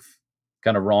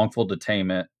kind of wrongful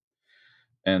detainment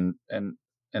and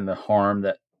the harm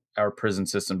that our prison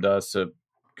system does to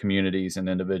communities and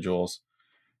individuals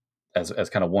as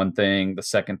kind of one thing. The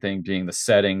second thing being the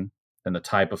setting and the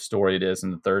type of story it is.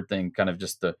 And the third thing, kind of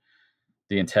just the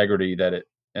integrity that it,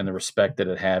 and the respect that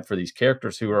it had for these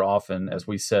characters who are often, as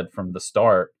we said from the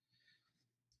start,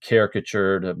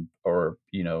 caricatured or,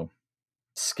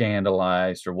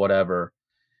 scandalized or whatever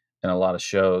in a lot of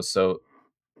shows. So,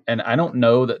 and I don't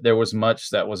know that there was much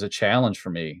that was a challenge for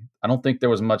me. I don't think there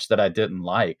was much that I didn't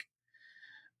like.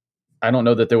 I don't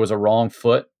know that there was a wrong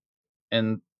foot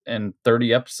in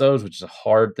 30 episodes, which is a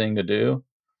hard thing to do.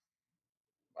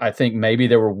 I think maybe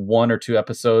there were one or two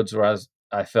episodes where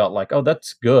I felt like, oh,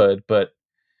 that's good. But,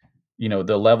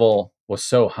 the level was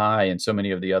so high in so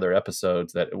many of the other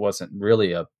episodes that it wasn't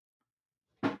really a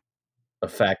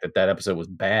fact that episode was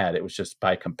bad. It was just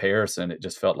by comparison, it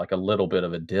just felt like a little bit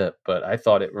of a dip. But I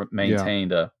thought it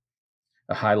maintained a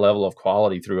high level of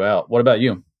quality throughout. What about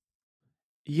you?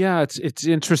 Yeah, it's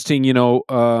interesting.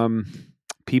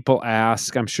 People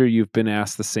ask, I'm sure you've been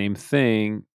asked the same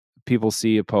thing. People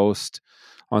see a post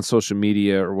on social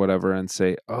media or whatever and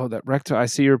say, oh, that Rectify, I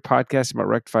see your podcast about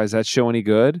Rectify. Is that show any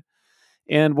good?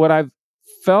 And what I've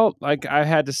felt like I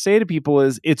had to say to people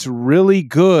is it's really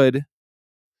good,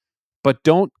 but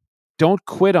don't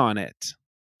quit on it.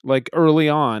 Like early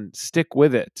on, stick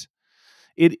with it.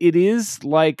 It is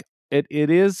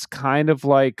kind of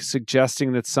like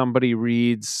suggesting that somebody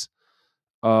reads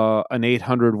an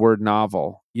 800-word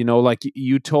novel. Like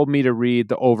you told me to read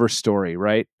The Overstory,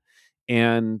 right?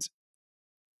 And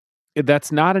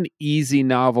that's not an easy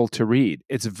novel to read.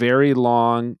 It's very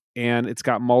long and it's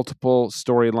got multiple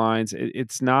storylines.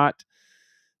 It's not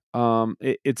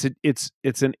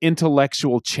it's an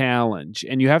intellectual challenge,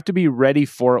 and you have to be ready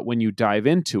for it when you dive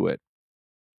into it.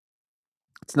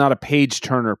 It's not a page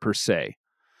turner per se.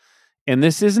 And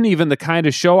this isn't even the kind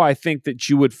of show I think that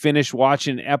you would finish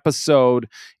watching an episode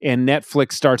and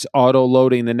Netflix starts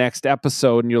auto-loading the next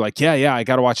episode and you're like, yeah, I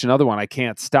got to watch another one. I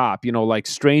can't stop. Like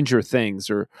Stranger Things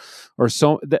or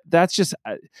so. That's just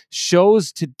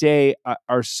shows today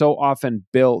are so often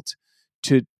built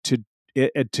to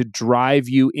drive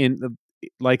you in,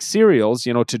 like serials,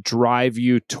 to drive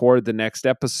you toward the next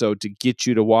episode, to get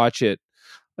you to watch it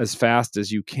as fast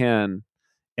as you can.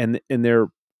 And they're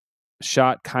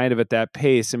shot kind of at that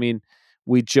pace. I mean,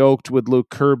 we joked with Luke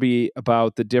Kirby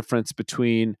about the difference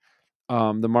between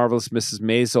The Marvelous Mrs.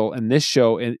 Maisel and this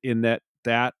show in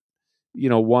that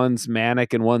one's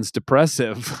manic and one's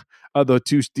depressive. Although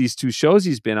these two shows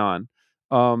he's been on,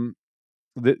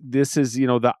 this is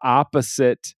the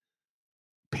opposite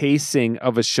pacing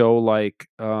of a show like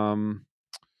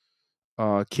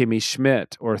Kimmy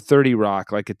Schmidt or 30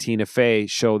 Rock, like a Tina Fey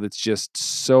show that's just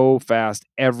so fast.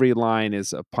 Every line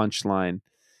is a punchline.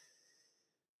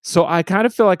 So I kind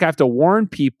of feel like I have to warn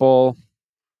people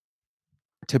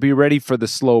to be ready for the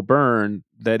slow burn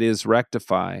that is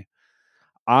Rectify.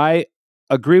 I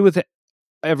agree with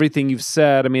everything you've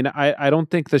said. I mean, I don't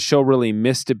think the show really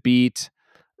missed a beat.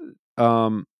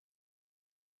 I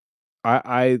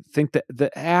think that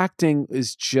the acting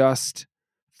is just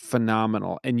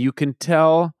phenomenal, and you can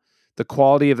tell the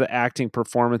quality of the acting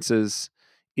performances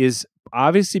is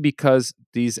obviously because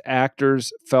these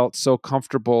actors felt so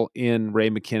comfortable in Ray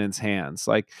McKinnon's hands.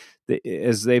 Like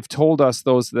as they've told us,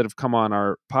 those that have come on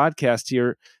our podcast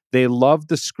here, they loved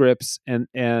the scripts and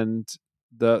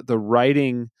the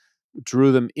writing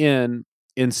drew them in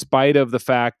spite of the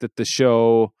fact that the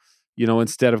show,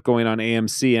 instead of going on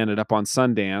AMC, ended up on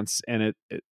Sundance, and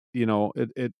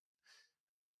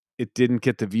it didn't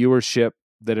get the viewership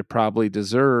that it probably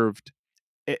deserved.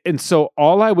 And so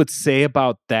all I would say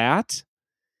about that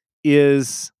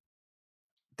is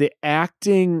the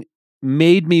acting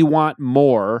made me want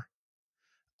more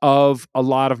of a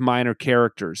lot of minor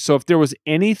characters. So if there was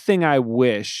anything I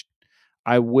wish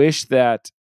that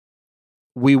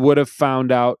we would have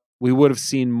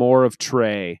seen more of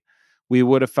Trey. We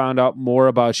would have found out more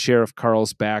about Sheriff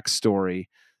Carl's backstory.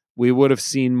 We would have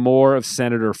seen more of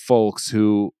Senator Folks,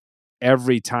 who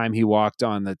every time he walked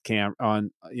on the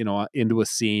into a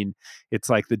scene, it's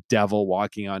like the devil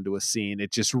walking onto a scene.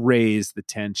 It just raised the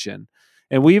tension.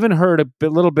 And we even heard a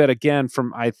little bit again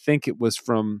from, I think it was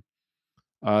from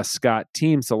Scott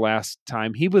Teems the last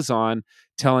time he was on,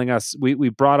 telling us, we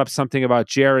brought up something about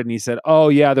Jared, and he said, oh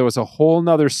yeah, there was a whole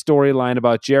nother storyline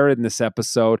about Jared in this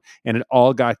episode, and it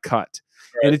all got cut.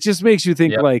 Right. And it just makes you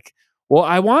think, like, well,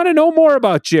 I want to know more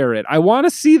about Jared. I want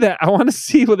to see that. I want to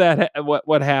see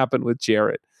what happened with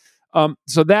Jared.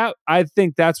 So that, I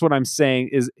think that's what I'm saying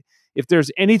is, if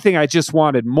there's anything I just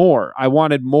wanted more, I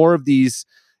wanted more of these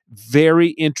very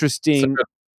interesting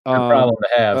problem to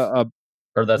have.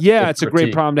 It's a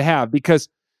great problem to have because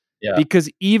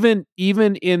even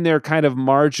in their kind of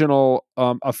marginal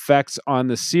effects on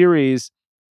the series,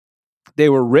 they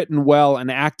were written well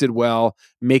and acted well,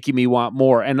 making me want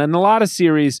more. And in a lot of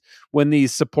series, when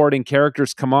these supporting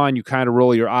characters come on, you kind of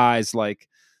roll your eyes like,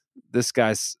 this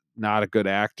guy's not a good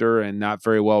actor and not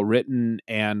very well written,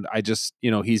 and I just,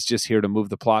 he's just here to move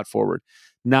the plot forward.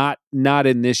 Not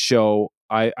in this show.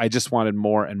 I just wanted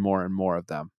more and more and more of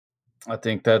them. I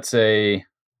think if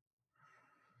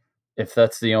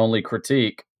that's the only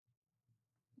critique,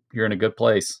 you're in a good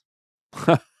place.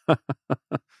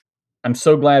 I'm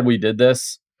so glad we did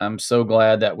this. I'm so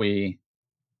glad that we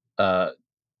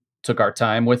took our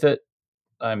time with it.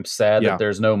 I'm sad that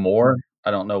there's no more.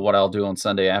 I don't know what I'll do on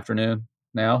Sunday afternoon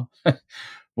now,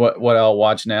 what I'll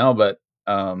watch now, but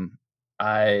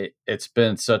it's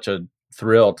been such a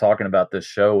thrill talking about this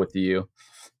show with you.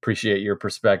 Appreciate your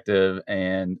perspective,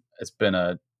 and it's been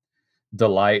a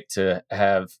delight to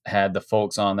have had the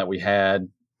folks on that we had.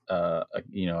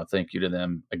 Thank you to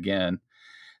them again.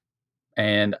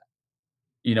 And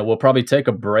we'll probably take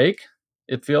a break.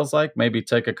 It feels like maybe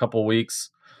take a couple weeks,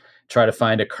 try to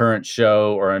find a current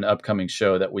show or an upcoming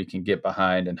show that we can get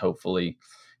behind and hopefully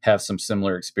have some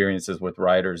similar experiences with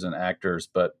writers and actors.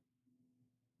 But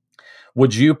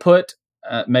Would you put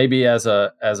maybe as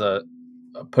a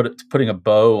putting a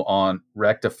bow on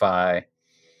Rectify?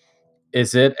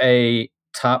 Is it a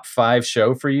top 5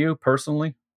 show for you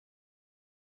personally?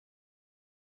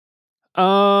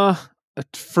 Uh,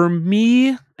 for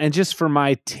me, and just for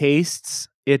my tastes,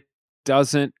 it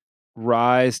doesn't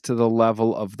rise to the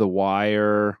level of The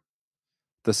Wire,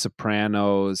 The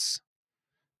Sopranos,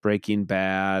 Breaking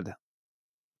Bad,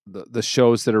 the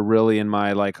shows that are really in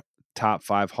my like top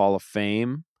 5 Hall of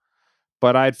Fame.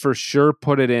 But I'd for sure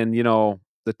put it in,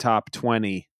 the top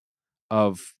 20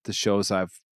 of the shows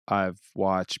I've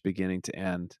watched beginning to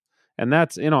end. And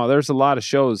that's, there's a lot of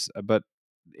shows but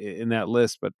in that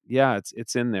list, but yeah,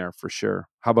 it's in there for sure.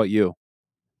 How about you?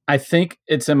 I think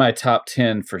it's in my top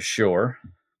 10 for sure.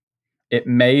 It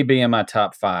may be in my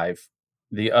top 5.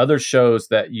 The other shows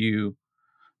that you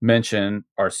mention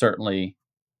are certainly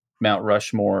Mount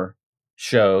Rushmore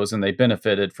shows, and they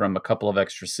benefited from a couple of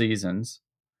extra seasons.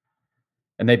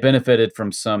 And they benefited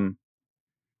from some,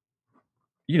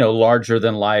 larger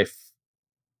than life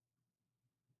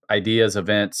ideas,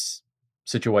 events,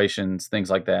 situations, things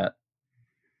like that.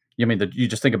 I mean, you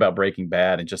just think about Breaking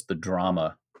Bad and just the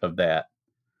drama of that.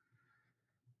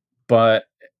 But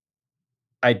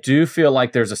I do feel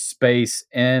like there's a space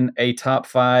in a top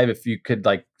 5, if you could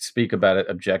like speak about it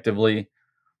objectively,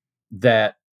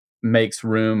 that makes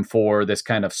room for this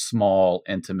kind of small,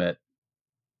 intimate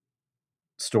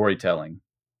storytelling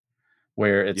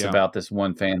where it's about this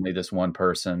one family, this one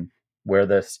person, where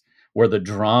the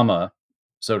drama,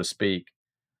 so to speak,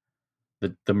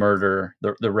 the murder,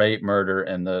 the rape, murder,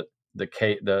 and the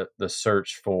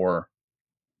search for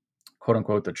quote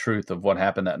unquote the truth of what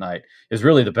happened that night is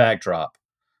really the backdrop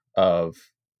of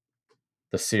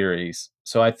the series.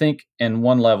 So I think in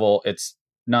one level, it's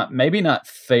maybe not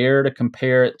fair to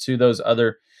compare it to those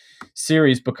other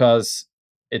series because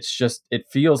it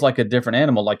feels like a different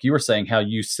animal. Like you were saying, how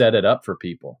you set it up for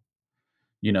people,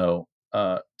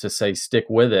 to say stick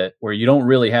with it, where you don't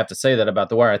really have to say that about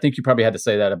The Wire. I think you probably had to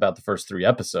say that about the first 3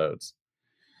 episodes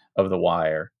of The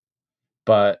Wire,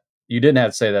 but you didn't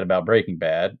have to say that about Breaking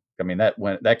Bad. I mean,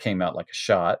 that came out like a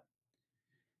shot.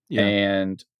 Yeah.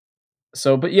 And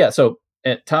so, but yeah, so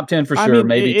at top 10 for sure,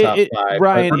 maybe top 5.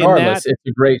 Ryan, regardless, it's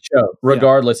a great show.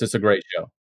 Regardless, it's a great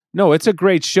show. No, it's a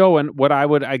great show. And what I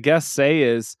would, I guess, say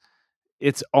is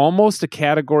it's almost a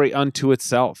category unto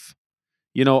itself.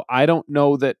 I don't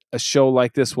know that a show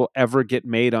like this will ever get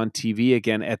made on TV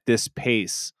again at this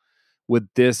pace with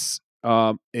this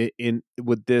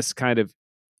with this kind of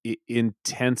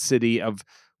intensity of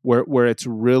where it's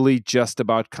really just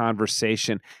about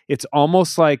conversation. It's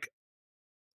almost like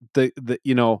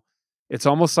it's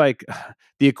almost like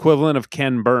the equivalent of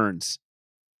Ken Burns.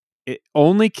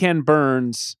 Only Ken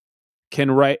Burns can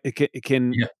write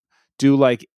can do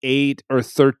like 8 or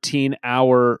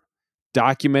 13-hour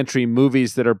documentary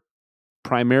movies that are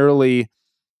primarily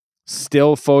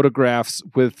still photographs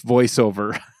with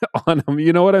voiceover on them.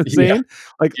 You know what I'm saying?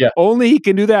 Only he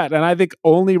can do that. And I think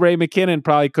only Ray McKinnon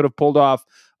probably could have pulled off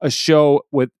a show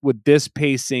with this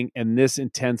pacing and this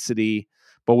intensity,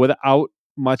 but without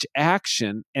much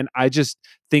action. And I just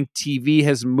think TV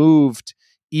has moved,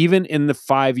 even in the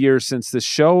 5 years since the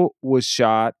show was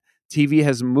shot, TV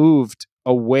has moved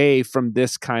away from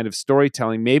this kind of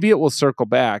storytelling. Maybe it will circle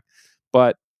back,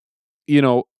 but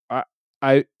it'll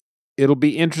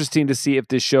be interesting to see if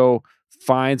this show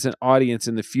finds an audience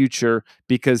in the future,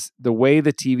 because the way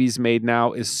the TV's made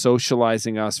now is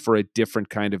socializing us for a different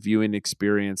kind of viewing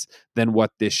experience than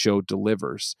what this show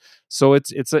delivers. So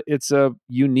it's a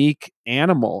unique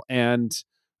animal, and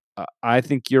I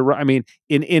think you're right. I mean,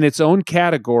 in its own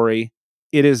category,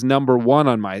 it is number 1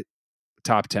 on my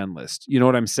top 10 list. You know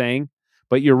what I'm saying?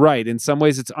 But you're right. In some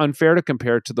ways, it's unfair to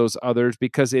compare it to those others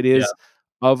because it is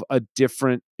of a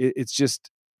different. It's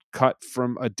just cut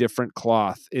from a different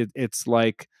cloth. It's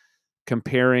like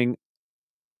comparing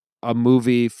a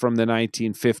movie from the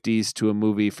 1950s to a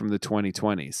movie from the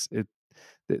 2020s.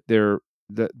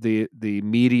 The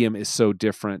medium is so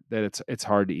different that it's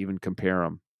hard to even compare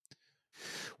them.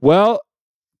 Well,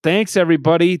 thanks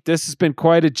everybody. This has been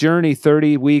quite a journey.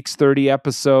 30 weeks, 30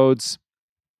 episodes.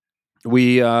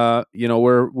 We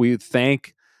we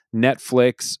thank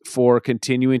Netflix for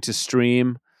continuing to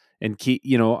stream and keep,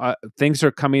 things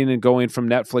are coming and going from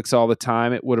Netflix all the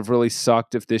time. It would have really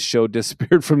sucked if this show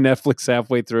disappeared from Netflix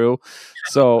halfway through.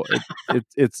 So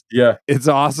it's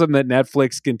awesome that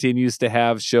Netflix continues to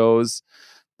have shows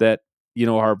that,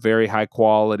 are very high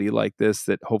quality like this,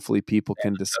 that hopefully people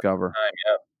can discover.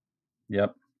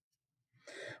 Yep.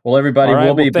 Well, everybody,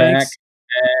 we'll be back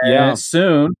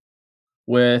soon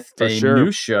with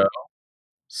new show.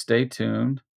 Stay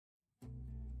tuned.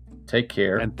 Take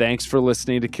care. And thanks for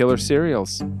listening to Killer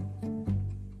Serials.